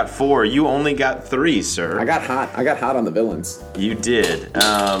 Hofkamp got 4. You only got 3, sir. I got hot on the villains. You did.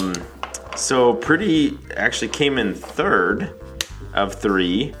 So Pretty actually came in 3rd of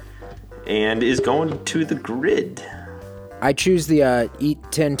 3, and is going to the grid. I choose the eat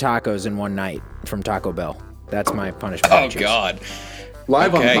 10 tacos in one night from Taco Bell. That's my punishment. I Oh, choose. God.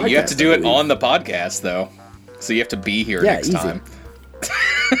 Live on the Okay, podcast, you have to do I it believe. on the podcast, though. So you have to be here Yeah, next easy. time.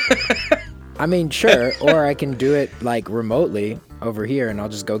 I mean, sure. Or I can do it like remotely over here, and I'll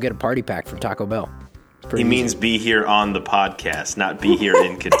just go get a party pack from Taco Bell. Pretty He easy. means be here on the podcast, not be here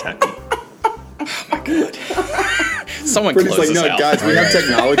in Kentucky. Someone Brittany's close like, us no, out. guys, we have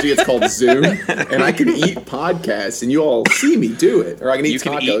technology. It's called Zoom, and I can eat podcasts, and you all see me do it. Or I can eat You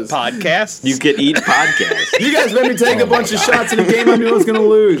can tacos. eat podcasts. You could eat podcasts. You guys made me take a bunch of shots in a game I knew I was going to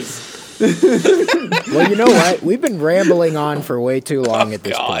lose. Well, you know what? We've been rambling on for way too long at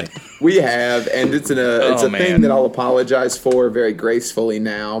this God. point. We have, and it's a man. thing that I'll apologize for very gracefully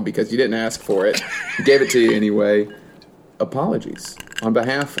now because you didn't ask for it. I gave it to you anyway. Apologies. On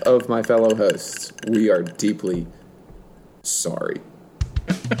behalf of my fellow hosts, we are deeply sorry.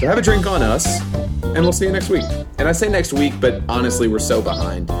 So have a drink on us, and we'll see you next week. And I say next week, but honestly, we're so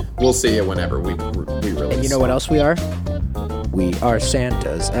behind. We'll see you whenever we release. And you know what else we are? We are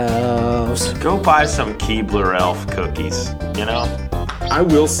Santa's elves. Go buy some Keebler Elf cookies. You know. I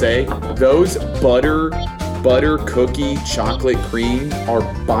will say, those butter cookie chocolate cream are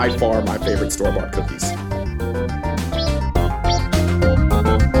by far my favorite store-bought cookies.